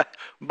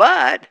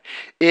 but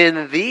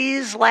in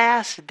these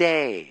last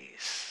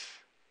days,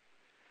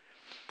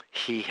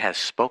 he has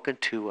spoken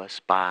to us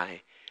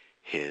by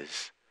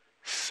his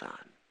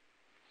Son.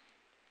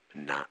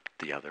 Not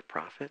the other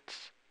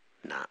prophets,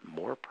 not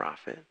more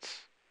prophets.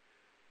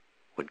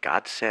 When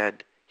God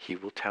said he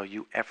will tell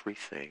you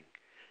everything,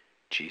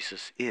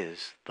 Jesus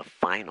is the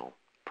final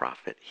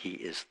prophet. He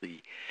is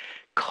the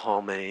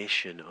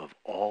culmination of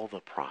all the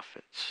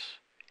prophets.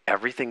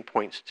 Everything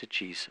points to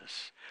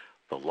Jesus,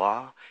 the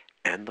law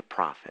and the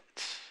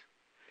prophets.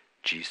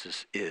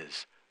 Jesus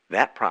is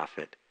that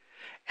prophet,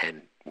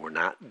 and we're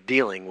not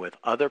dealing with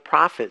other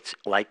prophets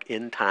like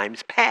in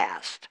times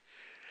past.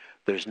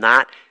 There's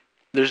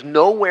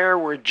nowhere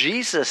where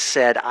Jesus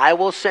said, I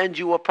will send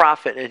you a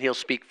prophet and he'll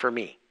speak for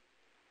me.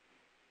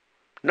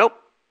 Nope,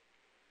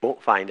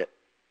 won't find it.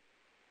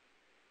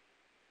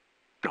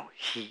 No,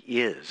 he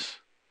is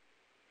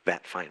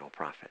that final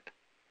prophet.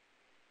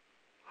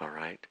 All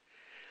right?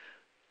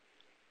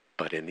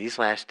 But in these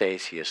last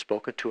days, he has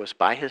spoken to us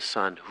by his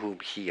Son,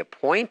 whom he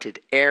appointed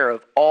heir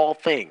of all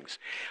things.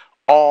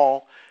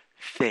 All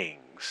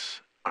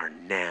things are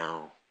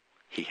now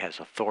he has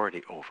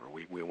authority over.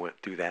 We went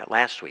through that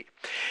last week.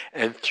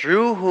 And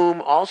through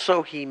whom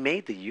also he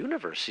made the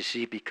universe. You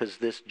see, because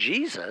this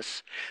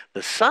Jesus,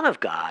 the Son of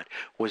God,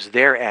 was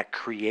there at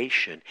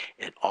creation,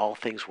 and all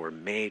things were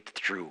made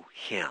through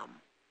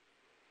him.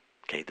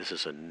 Okay, this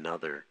is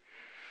another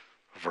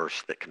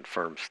verse that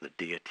confirms the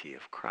deity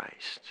of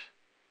Christ.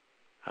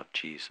 Of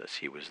Jesus.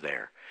 He was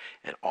there.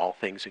 And all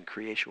things in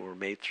creation were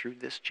made through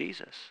this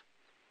Jesus.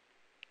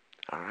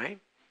 All right?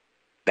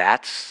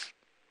 That's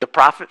the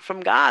prophet from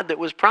God that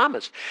was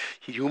promised.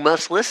 You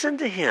must listen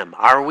to him.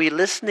 Are we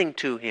listening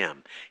to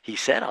him? He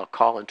said, I'll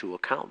call into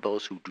account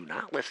those who do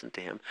not listen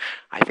to him.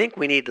 I think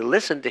we need to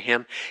listen to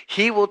him.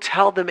 He will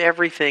tell them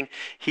everything.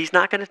 He's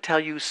not going to tell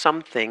you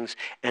some things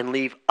and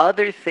leave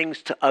other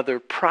things to other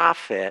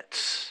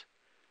prophets.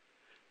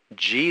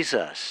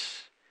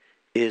 Jesus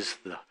is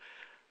the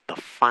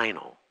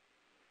final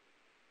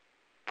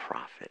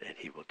prophet, and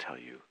he will tell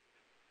you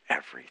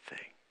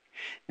everything.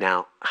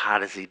 Now, how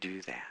does he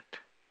do that?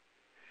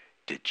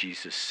 Did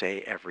Jesus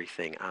say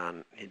everything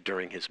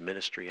during his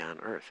ministry on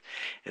earth?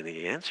 And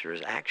the answer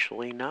is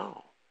actually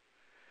no.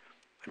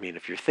 I mean,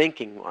 if you're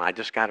thinking, well, I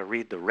just got to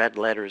read the red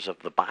letters of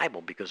the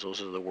Bible because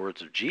those are the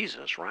words of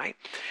Jesus, right?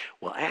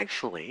 Well,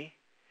 actually,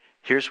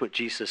 here's what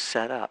Jesus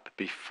set up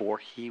before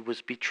he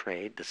was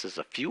betrayed. This is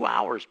a few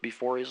hours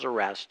before his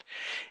arrest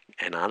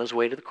and on his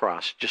way to the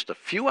cross. Just a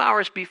few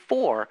hours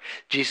before,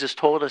 Jesus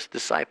told his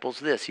disciples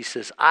this. He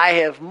says, I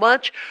have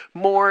much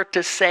more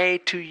to say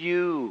to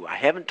you. I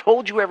haven't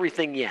told you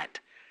everything yet.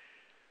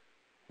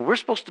 We're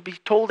supposed to be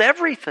told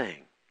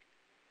everything.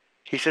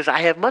 He says, I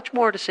have much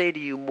more to say to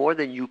you, more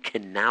than you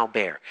can now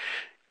bear.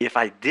 If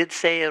I did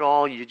say it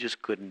all, you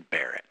just couldn't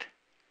bear it.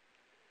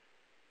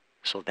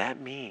 So that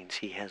means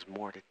he has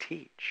more to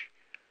teach.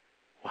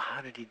 Well,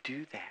 how did he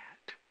do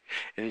that?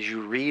 And as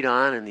you read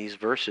on in these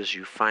verses,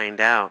 you find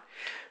out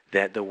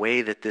that the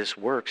way that this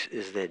works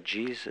is that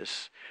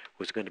Jesus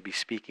was going to be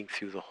speaking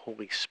through the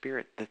Holy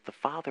Spirit that the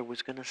Father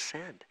was going to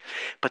send.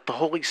 But the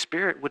Holy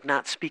Spirit would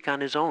not speak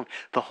on his own.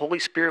 The Holy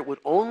Spirit would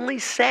only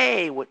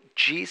say what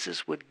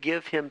Jesus would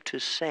give him to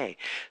say.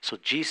 So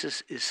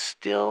Jesus is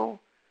still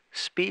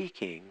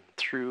speaking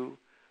through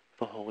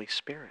the Holy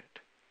Spirit.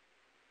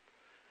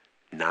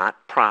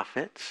 Not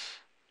prophets,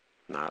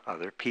 not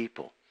other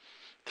people,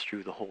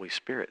 through the Holy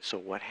Spirit. So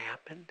what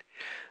happened?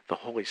 The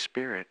Holy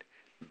Spirit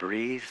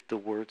breathed the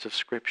words of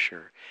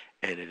Scripture,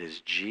 and it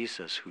is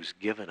Jesus who's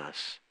given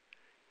us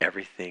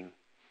everything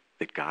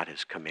that God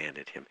has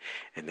commanded him.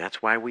 And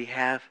that's why we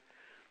have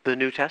the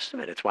New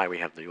Testament. It's why we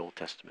have the Old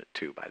Testament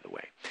too, by the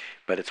way.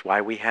 But it's why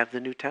we have the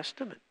New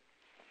Testament.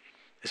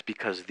 It's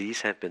because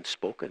these have been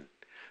spoken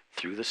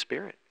through the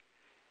Spirit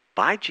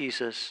by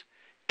Jesus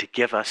to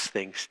give us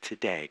things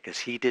today,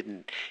 because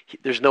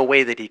there's no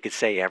way that he could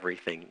say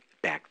everything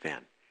back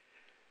then.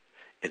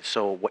 And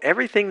so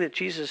everything that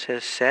Jesus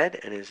has said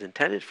and is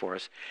intended for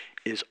us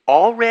is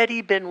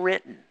already been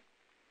written.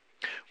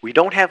 We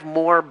don't have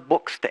more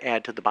books to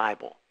add to the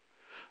Bible.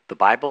 The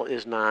Bible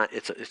is not,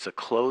 it's a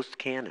closed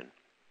canon.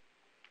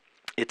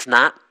 It's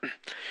not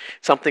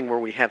something where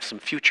we have some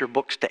future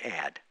books to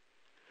add.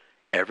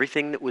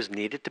 Everything that was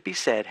needed to be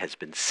said, has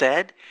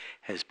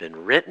been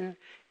written,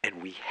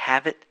 and we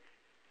have it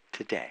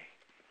today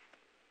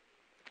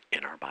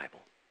in our Bible.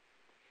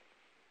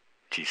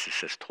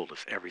 Jesus has told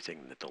us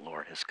everything that the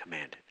Lord has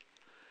commanded.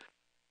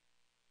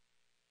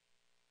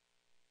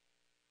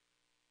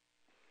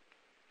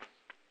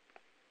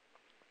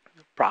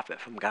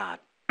 Prophet from God.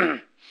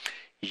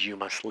 You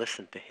must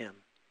listen to him.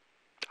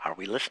 Are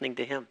we listening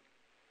to him?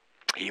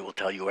 He will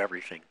tell you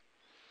everything.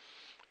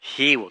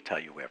 He will tell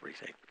you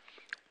everything.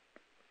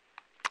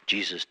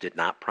 Jesus did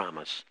not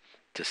promise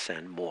to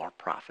send more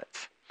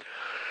prophets.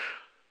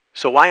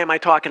 So why am I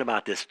talking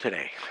about this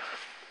today?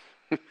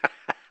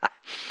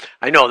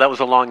 I know that was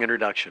a long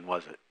introduction,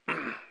 was it?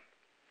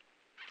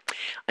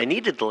 I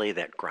needed to lay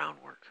that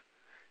groundwork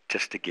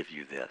just to give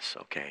you this,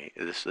 okay?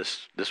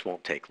 This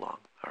won't take long,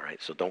 all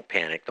right? So don't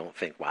panic. Don't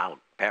think, wow,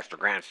 Pastor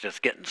Grant's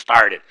just getting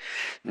started.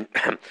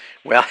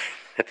 Well,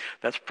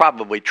 that's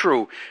probably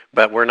true,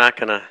 but we're not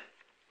gonna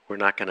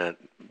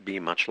be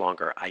much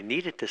longer. I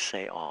needed to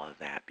say all of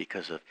that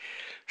because of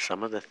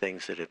some of the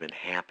things that have been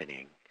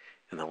happening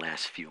in the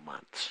last few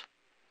months.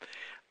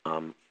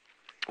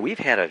 We've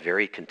had a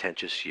very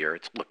contentious year.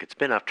 It's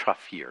been a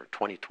tough year.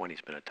 2020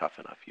 has been a tough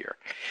enough year.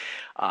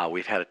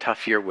 We've had a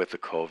tough year with the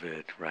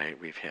COVID, right?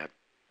 We've had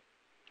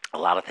a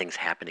lot of things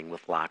happening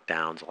with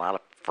lockdowns, a lot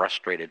of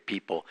frustrated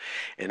people.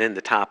 And then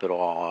to top it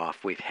all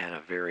off, we've had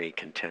a very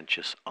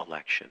contentious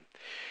election.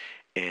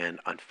 And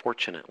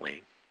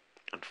unfortunately,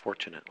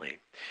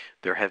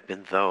 there have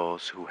been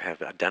those who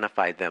have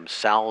identified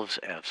themselves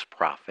as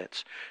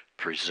prophets,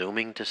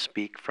 presuming to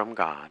speak from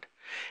God,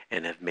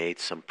 and have made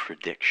some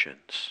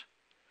predictions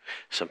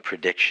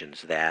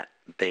that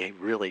they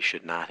really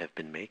should not have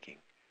been making.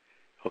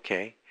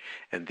 Okay?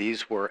 And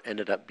these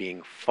ended up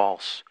being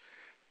false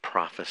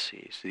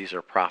prophecies. These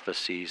are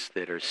prophecies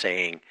that are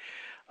saying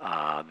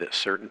that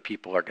certain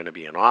people are going to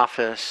be in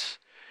office,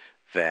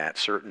 that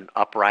certain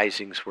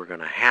uprisings were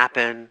going to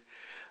happen,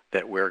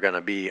 that we're going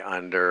to be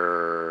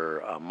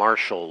under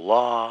martial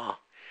law,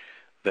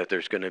 that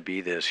there's going to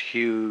be this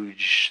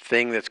huge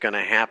thing that's going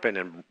to happen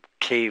and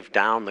cave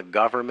down the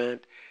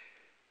government.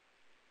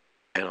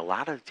 And a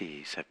lot of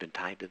these have been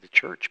tied to the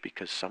church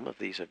because some of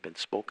these have been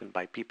spoken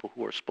by people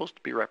who are supposed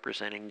to be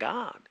representing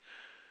God.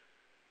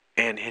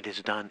 And it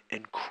has done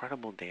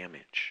incredible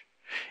damage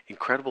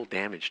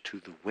to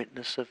the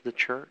witness of the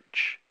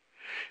church.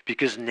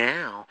 Because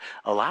now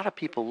a lot of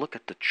people look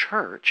at the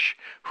church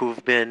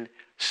who've been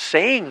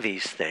saying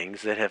these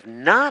things that have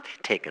not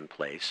taken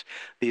place.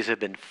 These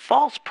have been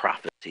false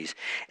prophecies.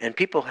 And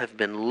people have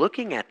been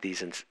looking at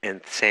these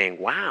and saying,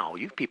 wow,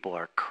 you people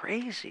are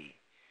crazy.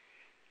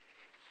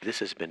 This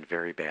has been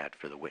very bad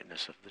for the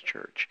witness of the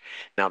church.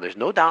 Now, there's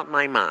no doubt in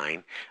my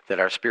mind that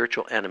our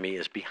spiritual enemy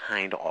is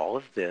behind all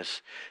of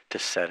this to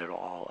set it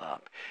all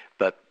up.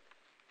 But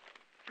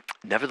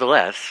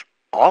nevertheless,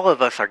 all of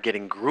us are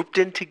getting grouped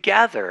in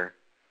together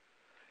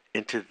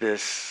into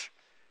this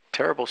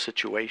terrible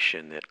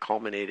situation that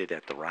culminated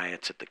at the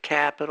riots at the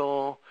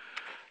Capitol,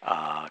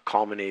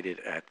 culminated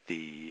at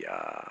the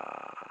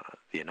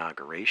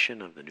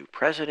inauguration of the new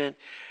president,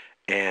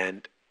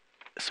 and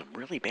some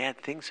really bad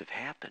things have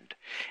happened.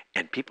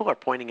 And people are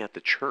pointing at the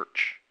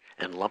church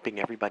and lumping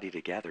everybody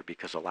together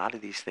because a lot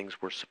of these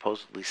things were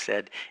supposedly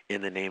said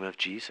in the name of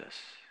Jesus.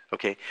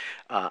 Okay,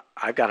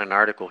 I've got an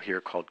article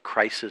here called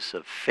Crisis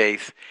of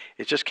Faith.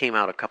 It just came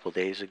out a couple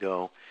days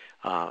ago.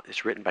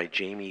 It's written by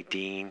Jamie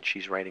Dean.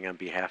 She's writing on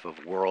behalf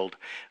of World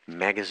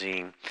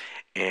Magazine.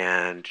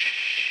 And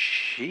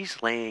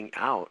she's laying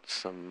out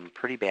some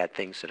pretty bad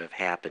things that have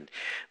happened.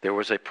 There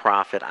was a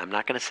prophet. I'm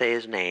not going to say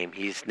his name.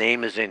 His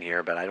name is in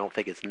here, but I don't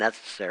think it's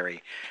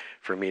necessary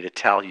for me to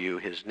tell you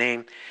his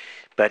name.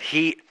 But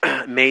he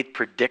made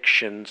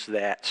predictions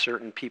that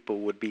certain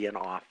people would be in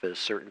office,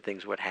 certain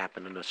things would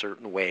happen in a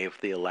certain way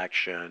with the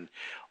election,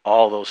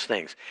 all those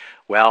things.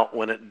 Well,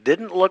 when it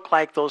didn't look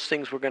like those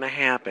things were going to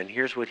happen,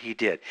 here's what he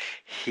did.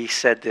 He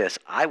said this: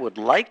 I would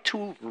like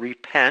to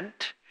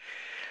repent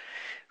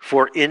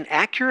for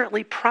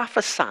inaccurately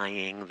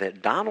prophesying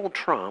that Donald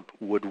Trump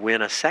would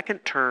win a second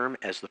term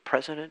as the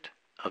President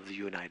of the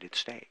United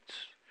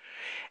States.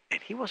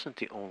 And he wasn't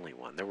the only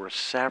one. There were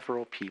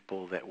several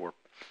people that were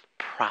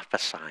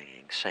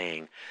prophesying,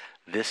 saying,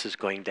 this is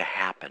going to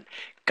happen.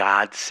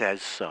 God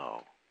says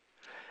so.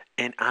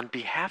 And on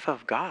behalf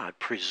of God,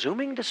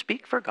 presuming to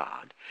speak for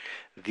God,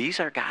 these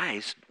are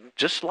guys,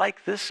 just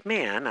like this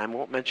man, I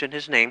won't mention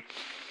his name,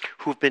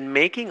 who've been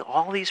making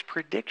all these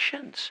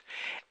predictions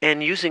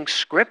and using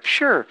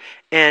scripture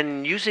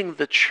and using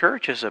the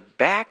church as a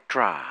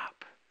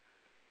backdrop.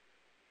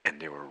 And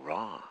they were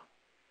wrong.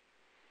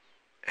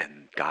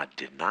 And God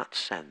did not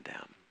send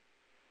them.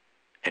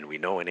 And we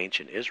know in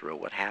ancient Israel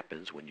what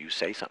happens when you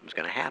say something's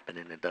going to happen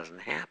and it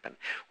doesn't happen.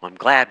 Well, I'm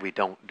glad we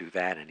don't do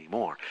that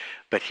anymore.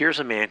 But here's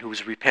a man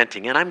who's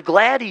repenting, and I'm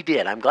glad he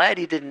did. I'm glad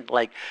he didn't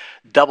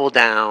double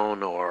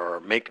down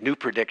or make new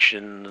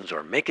predictions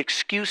or make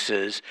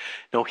excuses.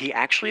 No, he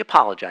actually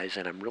apologized,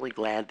 and I'm really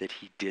glad that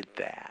he did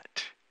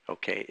that.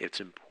 Okay, it's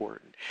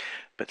important.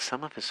 But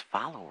some of his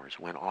followers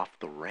went off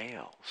the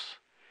rails.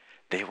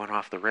 They went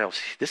off the rails.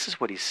 This is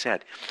what he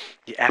said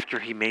after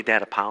he made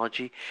that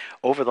apology.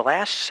 Over the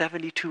last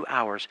 72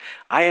 hours,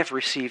 I have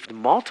received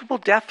multiple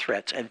death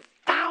threats and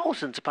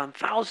thousands upon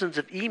thousands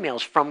of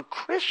emails from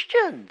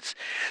Christians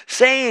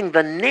saying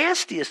the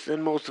nastiest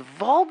and most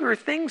vulgar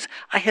things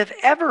I have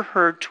ever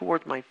heard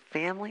toward my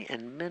family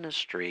and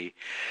ministry.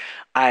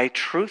 I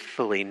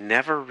truthfully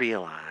never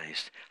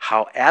realized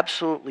how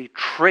absolutely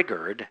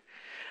triggered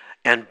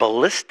and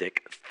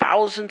ballistic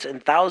thousands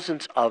and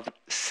thousands of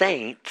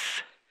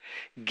saints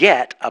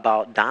get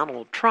about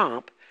Donald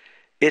Trump.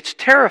 It's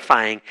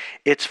terrifying.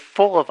 It's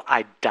full of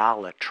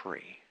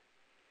idolatry.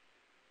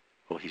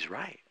 Well, he's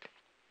right.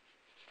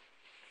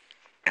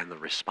 And the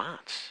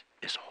response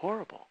is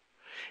horrible.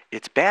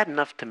 It's bad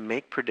enough to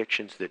make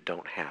predictions that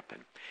don't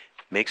happen.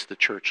 Makes the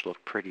church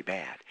look pretty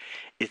bad.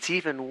 It's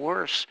even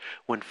worse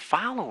when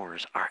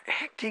followers are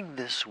acting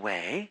this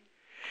way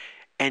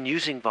and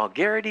using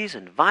vulgarities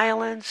and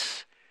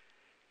violence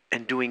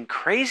and doing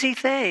crazy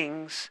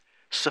things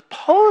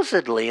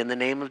supposedly in the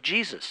name of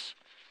Jesus.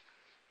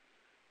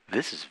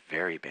 This is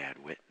very bad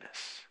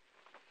witness.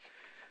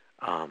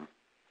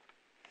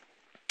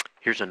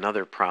 Here's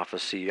another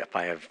prophecy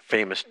by a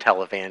famous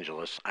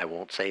televangelist. I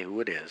won't say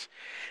who it is.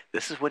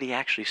 This is what he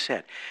actually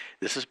said.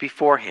 This is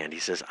beforehand. He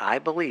says, I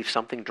believe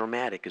something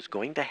dramatic is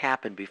going to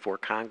happen before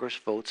Congress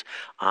votes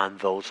on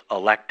those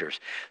electors.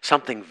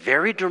 Something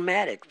very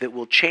dramatic that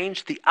will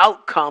change the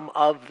outcome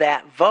of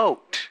that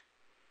vote.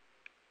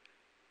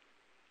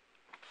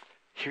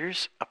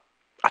 Here's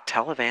a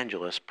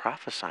televangelist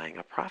prophesying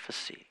a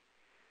prophecy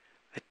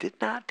that did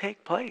not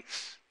take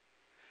place.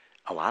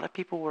 A lot of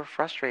people were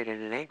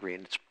frustrated and angry,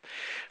 and it's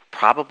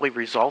probably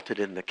resulted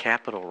in the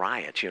Capitol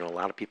riots. A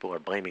lot of people are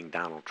blaming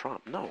Donald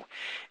Trump. No,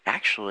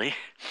 actually,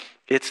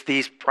 it's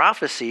these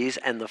prophecies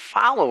and the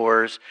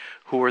followers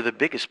who are the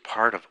biggest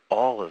part of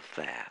all of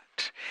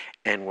that.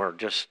 And we're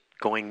just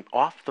going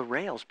off the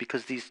rails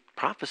because these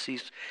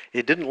prophecies,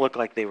 it didn't look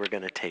like they were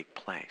going to take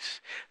place.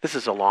 This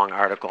is a long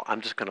article. I'm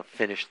just going to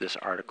finish this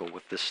article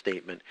with this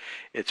statement.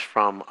 It's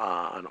from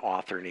an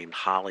author named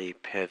Holly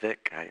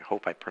Pivik. I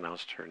hope I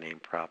pronounced her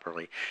name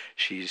properly.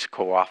 She's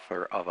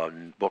co-author of a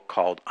book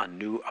called A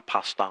New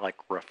Apostolic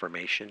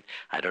Reformation.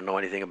 I don't know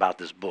anything about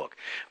this book,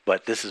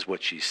 but this is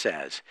what she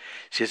says.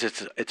 She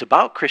says it's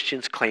about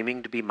Christians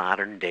claiming to be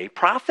modern-day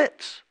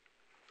prophets.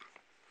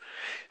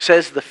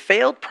 Says the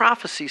failed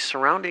prophecies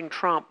surrounding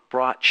Trump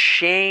brought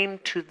shame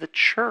to the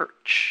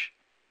church.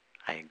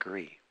 I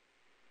agree.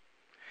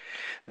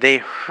 They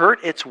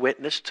hurt its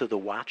witness to the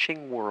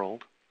watching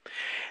world.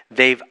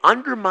 They've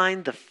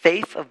undermined the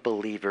faith of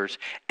believers,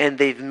 and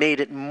they've made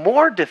it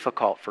more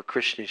difficult for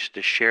Christians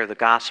to share the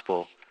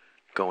gospel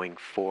going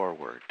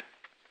forward.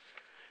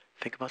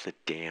 Think about the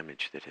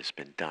damage that has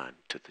been done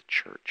to the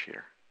church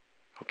here.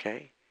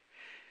 Okay?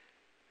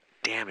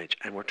 Damage.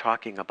 And we're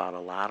talking about a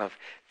lot of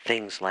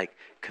things like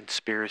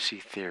conspiracy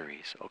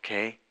theories,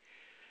 okay?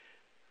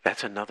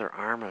 That's another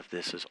arm of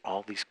this, is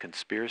all these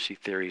conspiracy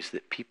theories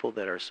that people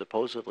that are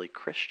supposedly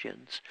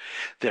Christians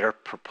that are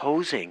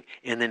proposing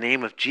in the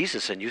name of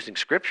Jesus and using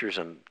scriptures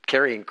and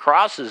carrying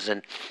crosses.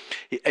 And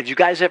have you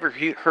guys ever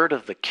heard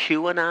of the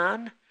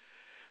QAnon?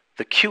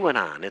 The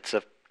QAnon, it's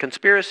a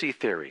conspiracy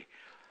theory.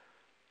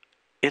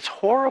 It's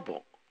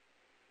horrible.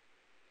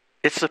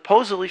 It's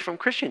supposedly from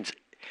Christians.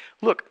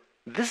 Look,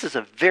 this is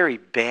a very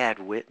bad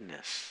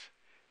witness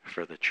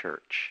for the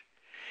church.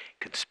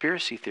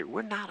 Conspiracy theory.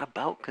 We're not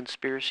about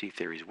conspiracy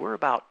theories. We're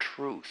about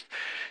truth.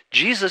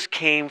 Jesus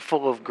came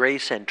full of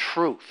grace and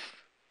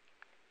truth,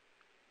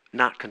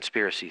 not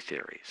conspiracy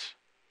theories.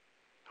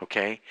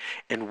 Okay?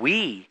 And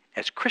we,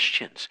 as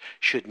Christians,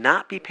 should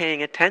not be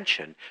paying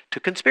attention to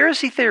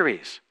conspiracy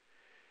theories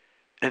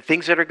and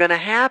things that are going to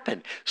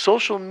happen.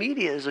 Social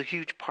media is a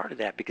huge part of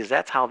that because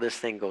that's how this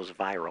thing goes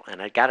viral.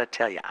 And I got to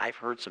tell you, I've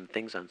heard some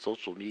things on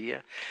social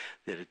media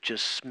that have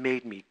just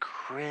made me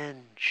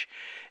cringe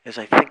as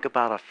I think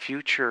about a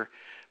future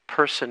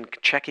person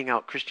checking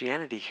out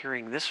Christianity,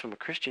 hearing this from a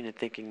Christian and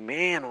thinking,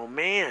 man, oh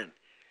man,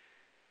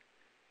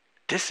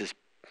 this is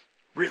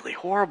really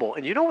horrible.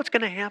 And you know what's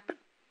going to happen?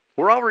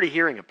 We're already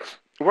hearing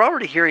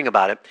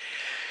about it.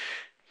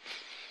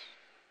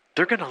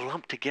 They're going to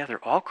lump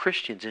together all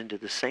Christians into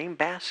the same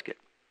basket.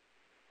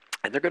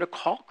 And they're going to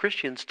call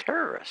Christians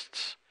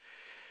terrorists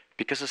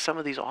because of some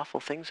of these awful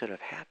things that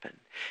have happened.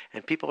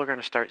 And people are going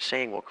to start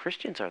saying, well,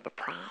 Christians are the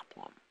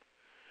problem.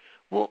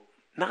 Well,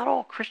 not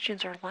all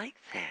Christians are like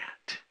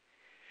that.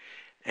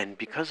 And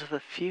because of a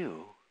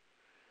few,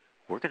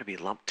 we're going to be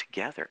lumped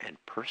together and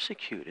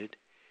persecuted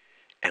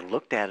and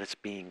looked at as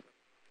being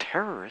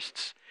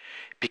terrorists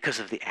because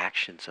of the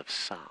actions of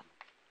some.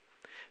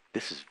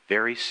 This is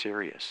very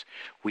serious.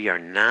 We are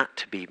not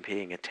to be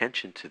paying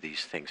attention to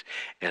these things.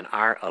 And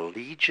our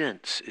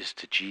allegiance is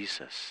to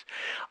Jesus.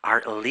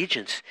 Our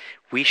allegiance,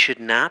 we should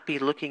not be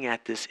looking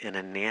at this in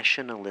a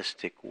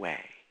nationalistic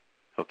way.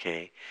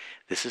 Okay?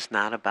 This is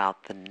not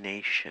about the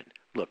nation.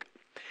 Look,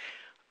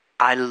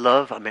 I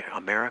love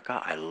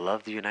America. I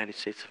love the United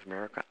States of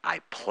America.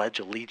 I pledge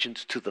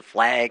allegiance to the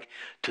flag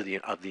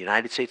of the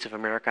United States of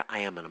America. I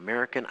am an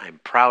American. I'm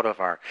proud of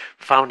our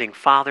founding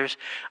fathers.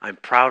 I'm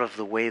proud of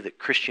the way that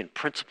Christian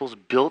principles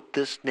built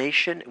this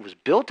nation. It was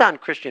built on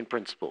Christian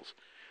principles.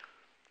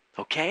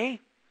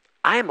 Okay?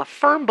 I am a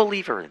firm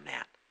believer in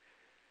that.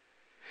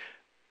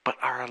 But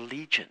our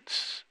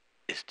allegiance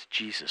is to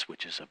Jesus,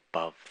 which is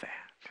above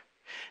that.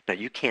 Now,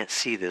 you can't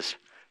see this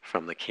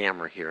from the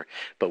camera here,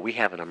 but we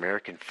have an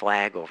American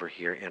flag over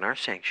here in our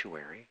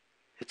sanctuary.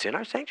 It's in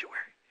our sanctuary.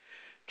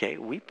 Okay,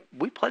 we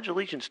pledge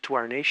allegiance to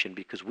our nation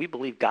because we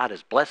believe God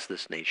has blessed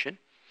this nation,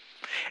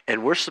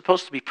 and we're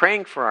supposed to be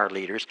praying for our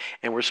leaders,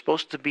 and we're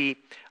supposed to be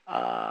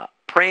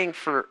praying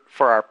for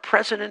our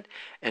president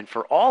and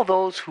for all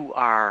those who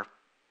are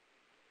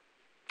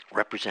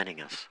representing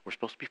us. We're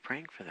supposed to be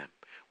praying for them,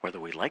 whether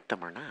we like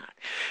them or not.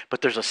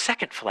 But there's a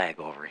second flag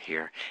over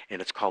here,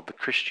 and it's called the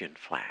Christian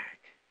flag.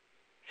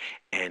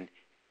 And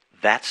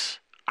that's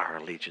our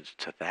allegiance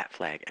to that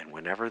flag. And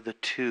whenever the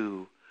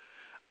two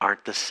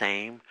aren't the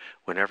same,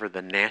 whenever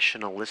the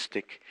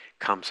nationalistic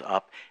comes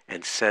up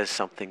and says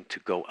something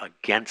to go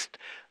against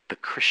the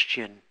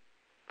Christian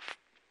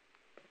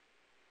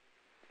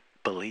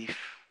belief,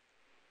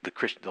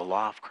 the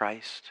law of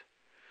Christ,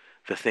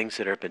 the things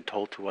that have been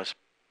told to us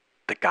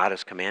that God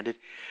has commanded,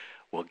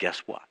 well, guess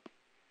what?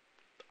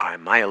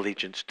 My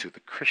allegiance to the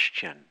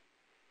Christian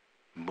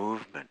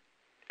movement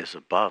is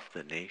above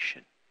the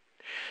nation.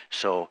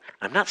 So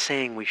I'm not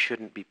saying we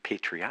shouldn't be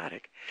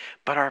patriotic,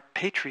 but our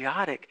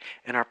patriotic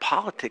and our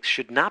politics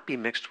should not be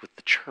mixed with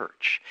the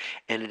church.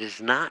 And it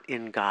is not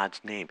in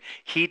God's name.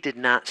 He did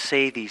not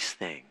say these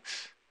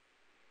things.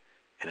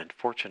 And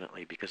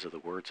unfortunately, because of the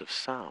words of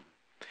some,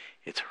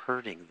 it's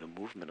hurting the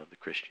movement of the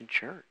Christian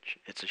church.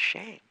 It's a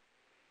shame.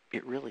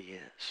 It really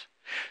is.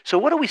 So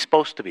what are we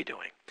supposed to be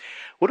doing?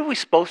 What are we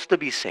supposed to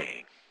be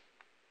saying?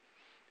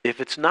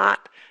 If it's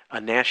not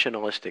a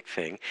nationalistic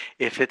thing,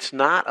 if it's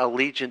not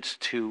allegiance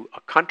to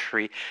a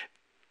country,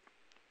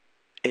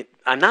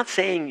 I'm not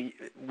saying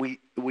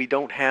we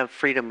don't have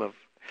freedom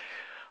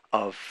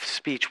of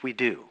speech. We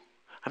do.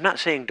 I'm not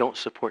saying don't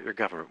support your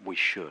government. We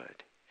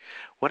should.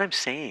 What I'm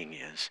saying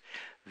is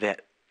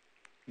that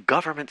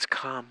governments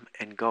come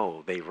and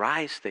go. They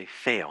rise, they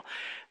fail.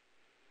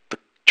 The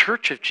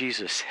Church of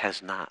Jesus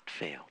has not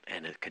failed,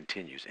 and it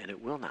continues, and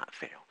it will not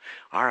fail.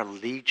 Our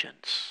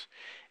allegiance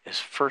is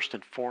first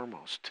and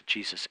foremost to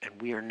Jesus, and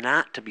we are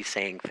not to be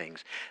saying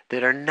things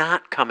that are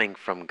not coming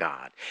from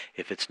God.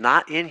 If it's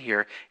not in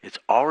here, it's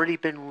already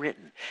been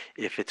written.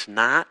 If it's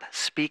not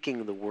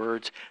speaking the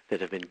words that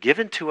have been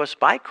given to us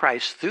by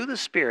Christ through the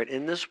Spirit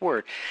in this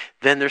word,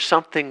 then there's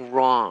something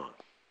wrong.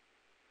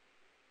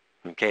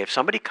 Okay, if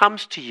somebody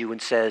comes to you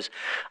and says,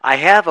 I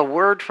have a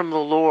word from the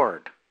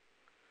Lord,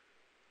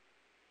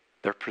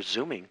 they're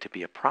presuming to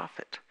be a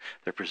prophet.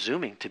 They're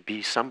presuming to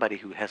be somebody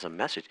who has a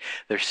message.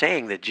 They're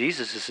saying that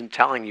Jesus isn't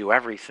telling you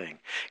everything.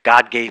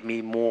 God gave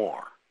me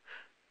more.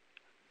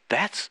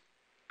 That's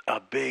a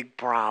big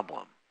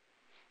problem.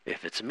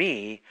 If it's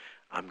me,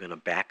 I'm going to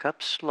back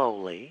up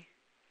slowly,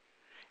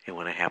 and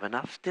when I have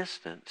enough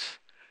distance,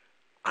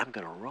 I'm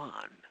going to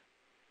run.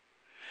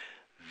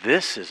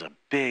 This is a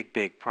big,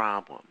 big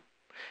problem.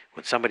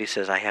 When somebody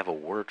says, I have a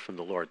word from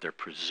the Lord, they're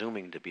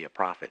presuming to be a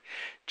prophet.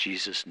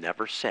 Jesus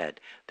never said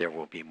there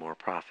will be more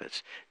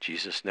prophets.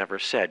 Jesus never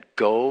said,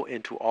 go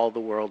into all the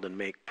world and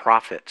make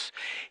prophets.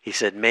 He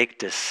said, make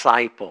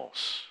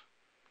disciples.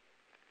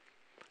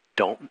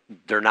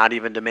 They're not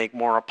even to make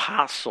more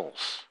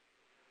apostles.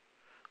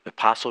 The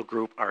apostle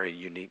group are a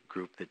unique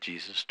group that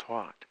Jesus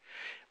taught.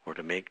 We're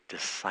to make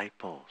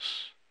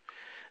disciples,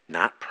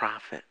 not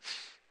prophets.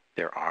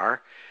 There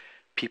are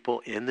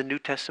people in the New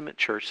Testament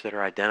church that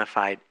are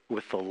identified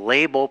with the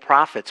label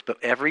prophets, but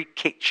every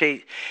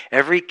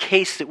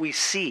case that we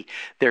see,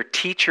 they're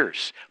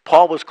teachers.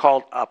 Paul was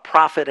called a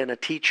prophet and a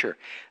teacher.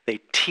 They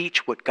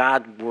teach what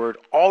God's word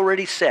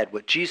already said,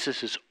 what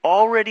Jesus has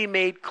already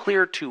made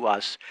clear to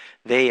us.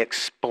 They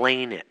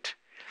explain it.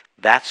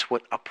 That's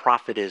what a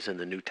prophet is in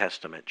the New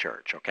Testament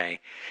church,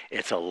 okay?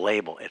 It's a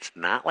label. It's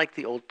not like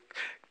the Old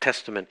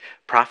Testament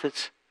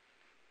prophets,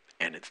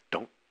 and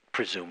don't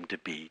presume to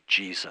be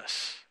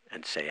Jesus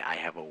and say, I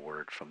have a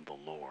word from the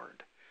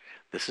Lord.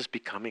 This is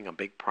becoming a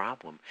big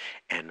problem,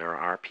 and there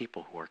are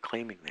people who are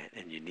claiming that,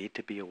 and you need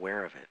to be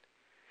aware of it.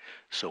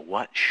 So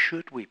what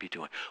should we be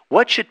doing?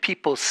 What should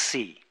people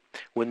see?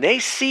 When they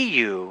see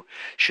you,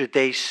 should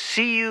they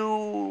see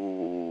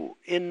you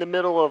in the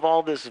middle of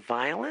all this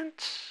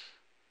violence?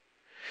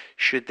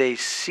 Should they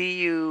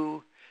see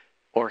you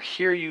or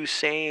hear you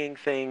saying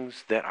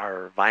things that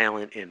are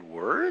violent in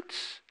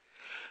words?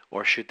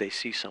 Or should they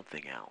see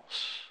something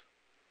else?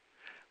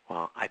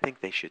 Well, I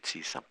think they should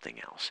see something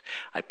else.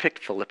 I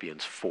picked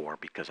Philippians 4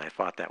 because I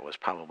thought that was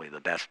probably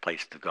the best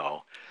place to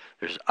go.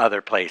 There's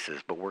other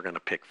places, but we're going to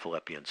pick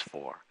Philippians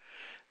 4.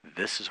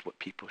 This is what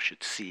people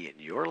should see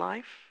in your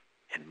life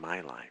and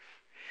my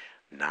life.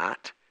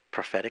 Not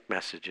prophetic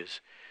messages,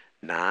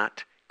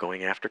 not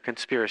going after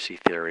conspiracy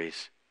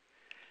theories,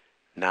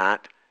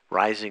 not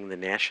rising the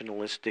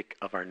nationalistic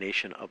of our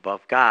nation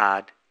above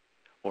God,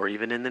 or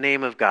even in the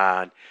name of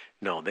God.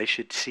 No, they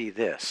should see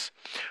this.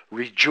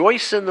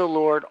 Rejoice in the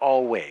Lord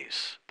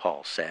always,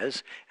 Paul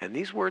says. And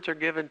these words are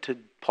given to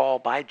Paul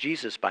by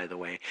Jesus, by the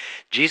way.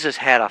 Jesus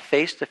had a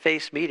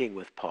face-to-face meeting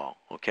with Paul,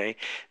 okay?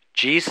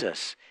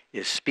 Jesus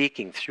is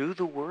speaking through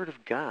the Word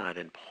of God,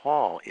 and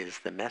Paul is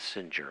the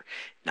messenger.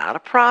 Not a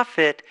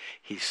prophet.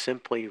 He's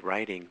simply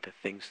writing the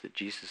things that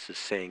Jesus is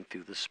saying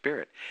through the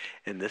Spirit.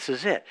 And this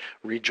is it.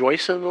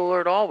 Rejoice in the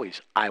Lord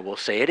always. I will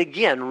say it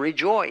again,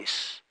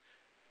 rejoice.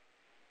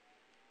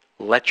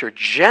 Let your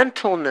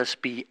gentleness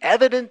be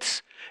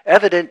evident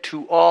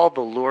to all,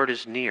 the Lord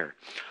is near.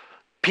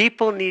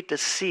 People need to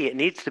see, it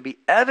needs to be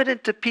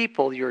evident to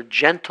people, your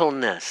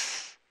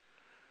gentleness,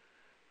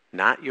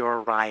 not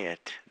your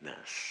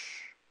riotness.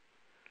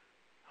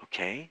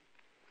 Okay?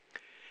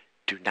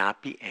 Do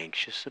not be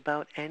anxious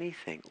about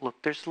anything. Look,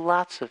 there's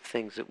lots of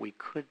things that we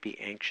could be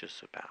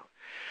anxious about.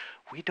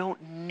 We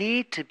don't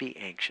need to be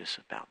anxious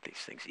about these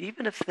things.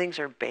 Even if things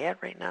are bad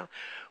right now,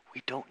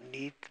 we don't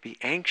need to be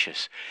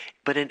anxious.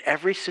 But in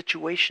every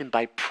situation,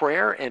 by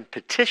prayer and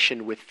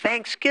petition with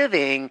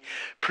thanksgiving,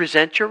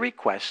 present your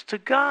requests to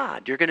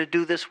God. You're going to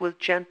do this with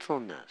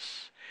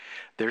gentleness.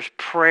 There's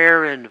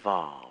prayer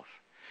involved.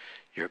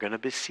 You're going to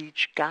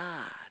beseech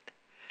God.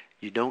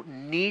 You don't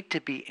need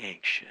to be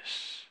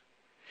anxious.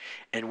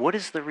 And what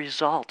is the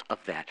result of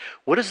that?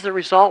 What is the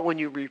result when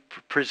you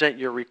present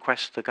your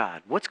requests to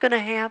God? What's going to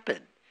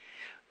happen?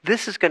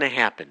 This is going to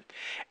happen.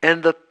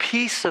 And the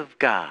peace of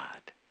God,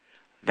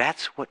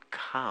 that's what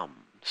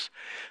comes.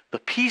 The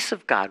peace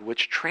of God,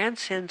 which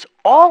transcends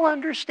all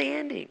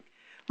understanding.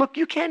 Look,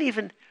 you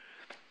don't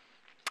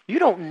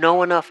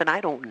know enough, and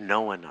I don't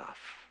know enough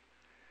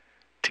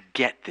to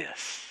get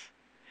this.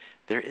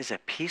 There is a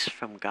peace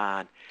from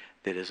God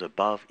that is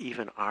above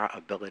even our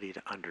ability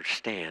to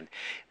understand.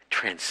 It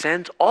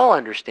transcends all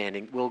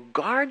understanding, will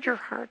guard your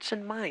hearts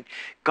and mind.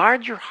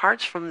 Guard your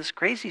hearts from this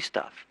crazy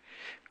stuff.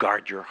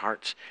 Guard your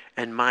hearts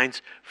and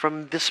minds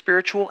from the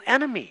spiritual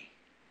enemy,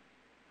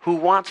 who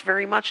wants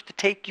very much to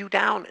take you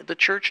down, the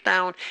church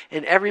down,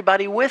 and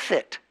everybody with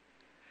it.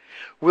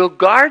 Will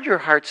guard your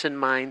hearts and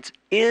minds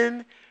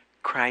in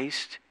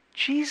Christ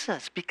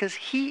Jesus, because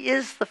he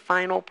is the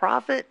final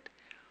prophet.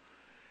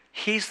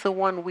 He's the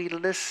one we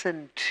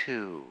listen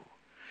to.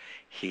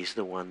 He's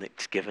the one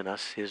that's given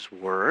us his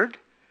word,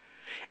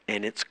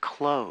 and it's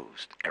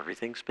closed.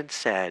 Everything's been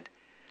said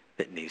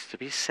that needs to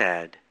be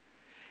said,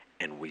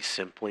 and we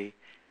simply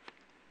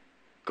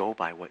go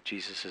by what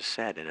Jesus has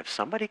said. And if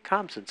somebody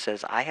comes and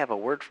says, I have a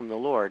word from the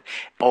Lord,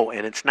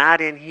 and it's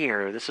not in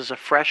here, this is a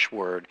fresh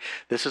word,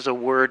 this is a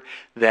word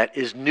that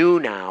is new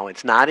now,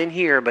 it's not in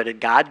here, but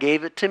God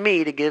gave it to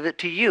me to give it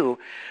to you,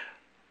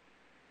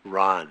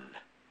 run.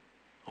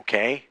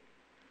 Okay?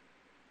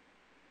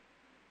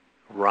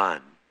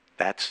 Run.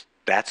 That's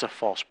a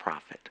false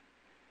prophet.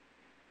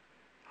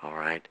 All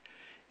right?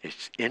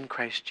 It's in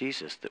Christ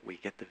Jesus that we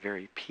get the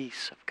very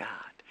peace of God.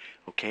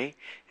 Okay?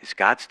 Is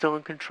God still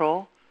in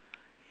control?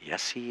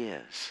 Yes, he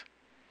is.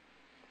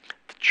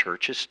 The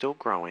church is still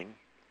growing.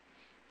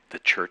 The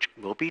church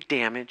will be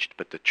damaged,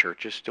 but the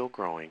church is still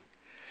growing.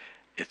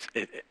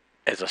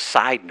 As a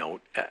side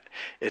note,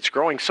 it's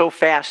growing so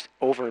fast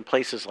over in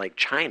places like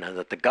China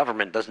that the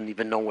government doesn't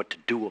even know what to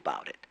do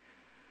about it.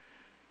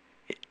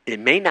 It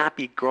may not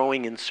be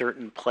growing in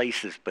certain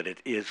places, but it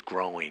is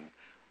growing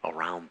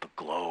around the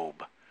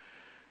globe.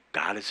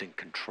 God is in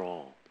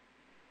control.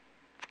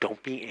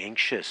 Don't be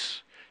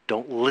anxious.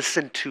 Don't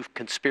listen to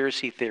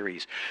conspiracy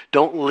theories.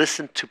 Don't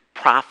listen to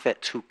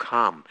prophets who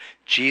come.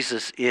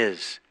 Jesus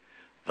is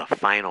the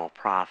final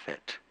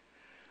prophet.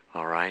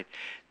 All right?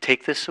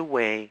 Take this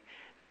away.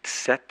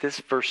 Set this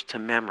verse to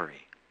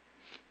memory.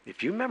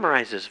 If you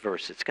memorize this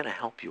verse, it's going to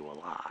help you a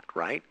lot,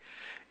 right?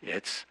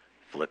 It's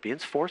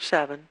Philippians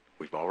 4:7.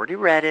 We've already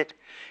read it.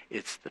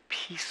 It's the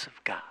peace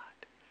of God.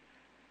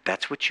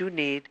 That's what you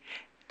need.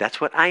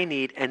 That's what I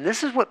need. And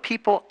this is what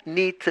people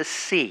need to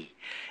see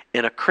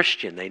in a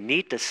Christian. They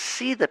need to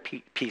see the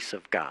peace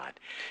of God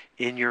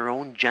in your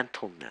own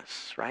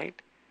gentleness,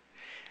 right?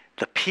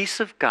 The peace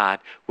of God,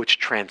 which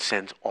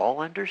transcends all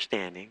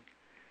understanding.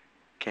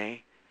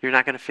 Okay? You're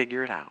not going to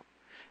figure it out.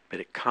 But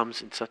it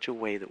comes in such a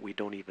way that we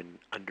don't even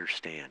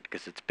understand,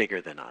 because it's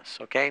bigger than us,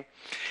 okay?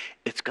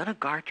 It's going to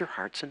guard your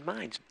hearts and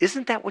minds.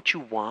 Isn't that what you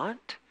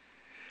want?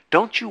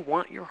 Don't you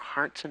want your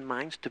hearts and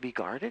minds to be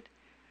guarded?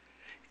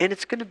 And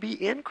it's going to be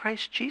in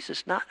Christ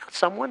Jesus, not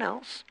someone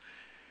else.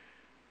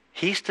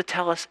 He's to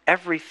tell us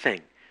everything,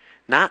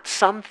 not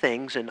some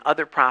things, and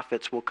other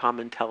prophets will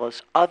come and tell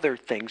us other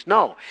things.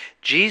 No,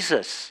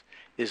 Jesus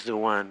is the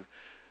one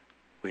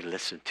we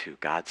listen to.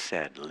 God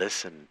said,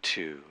 listen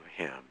to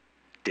him,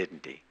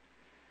 didn't he?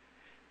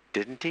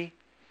 Didn't he?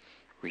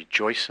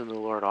 Rejoice in the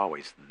Lord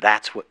always.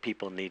 That's what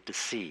people need to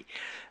see.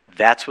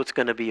 That's what's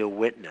going to be a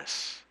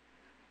witness,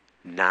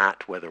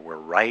 not whether we're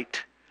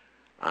right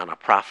on a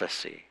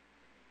prophecy.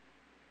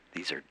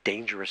 These are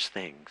dangerous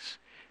things,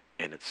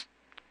 and it's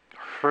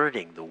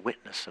hurting the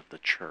witness of the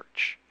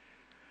church.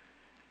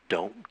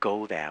 Don't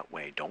go that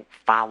way. Don't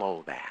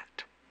follow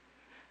that.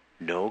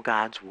 Know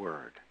God's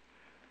word.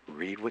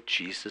 Read what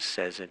Jesus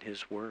says in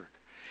his word.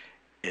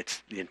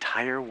 It's the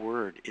entire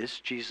word is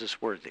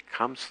Jesus' word that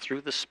comes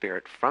through the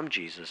Spirit from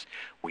Jesus.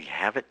 We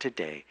have it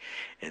today,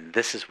 and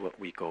this is what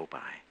we go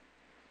by.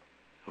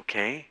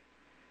 Okay?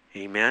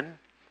 Amen?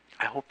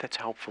 I hope that's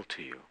helpful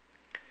to you.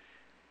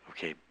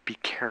 Okay, be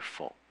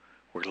careful.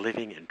 We're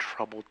living in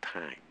troubled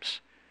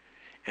times,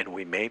 and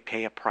we may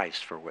pay a price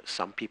for what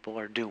some people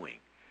are doing.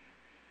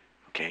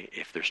 Okay,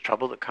 if there's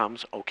trouble that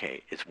comes,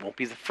 okay, it won't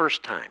be the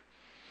first time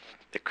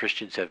that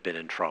Christians have been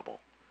in trouble.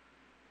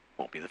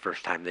 Won't be the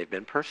first time they've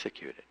been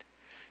persecuted.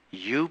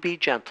 You be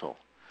gentle.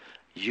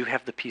 You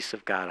have the peace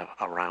of God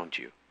around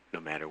you, no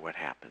matter what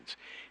happens,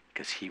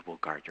 because he will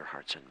guard your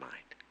hearts and mind.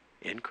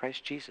 In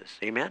Christ Jesus.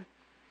 Amen?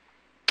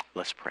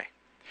 Let's pray.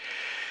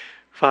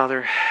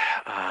 Father,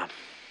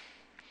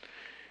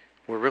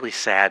 we're really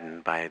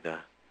saddened by the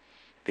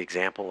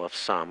example of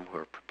some who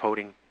are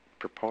purporting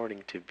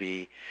to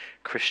be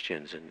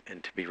Christians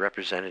and to be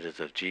representatives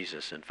of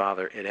Jesus. And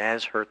Father, it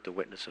has hurt the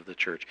witness of the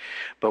church.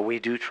 But we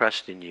do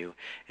trust in you,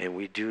 and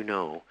we do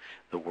know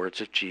the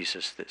words of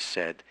Jesus that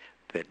said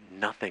that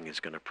nothing is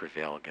going to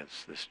prevail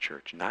against this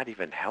church, not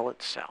even hell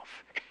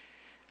itself.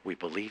 We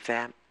believe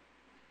that,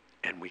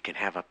 and we can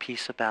have a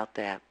peace about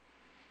that,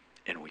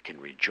 and we can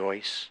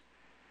rejoice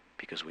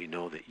because we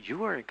know that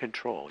you are in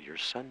control. Your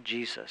Son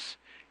Jesus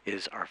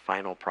is our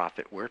final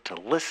prophet. We're to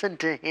listen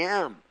to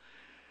him.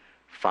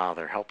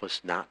 Father, help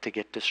us not to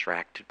get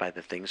distracted by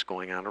the things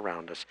going on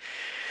around us.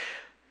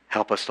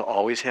 Help us to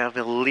always have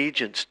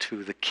allegiance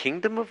to the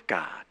kingdom of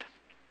God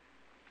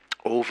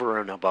over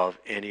and above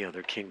any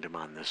other kingdom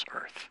on this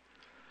earth.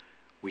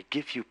 We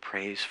give you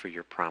praise for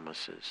your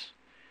promises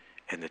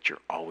and that you're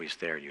always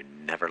there. You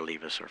never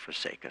leave us or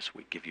forsake us.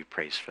 We give you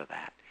praise for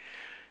that.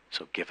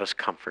 So give us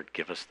comfort,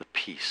 give us the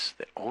peace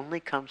that only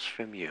comes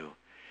from you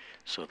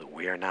so that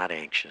we are not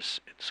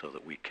anxious and so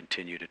that we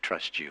continue to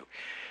trust you.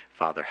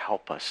 Father,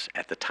 help us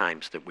at the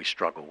times that we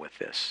struggle with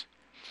this.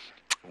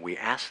 We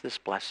ask this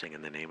blessing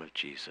in the name of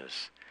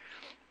Jesus,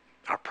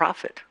 our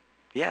prophet.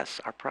 Yes,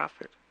 our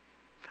prophet,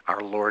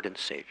 our Lord and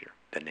Savior.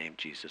 In the name of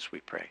Jesus we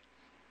pray.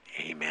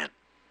 Amen.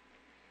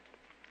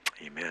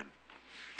 Amen.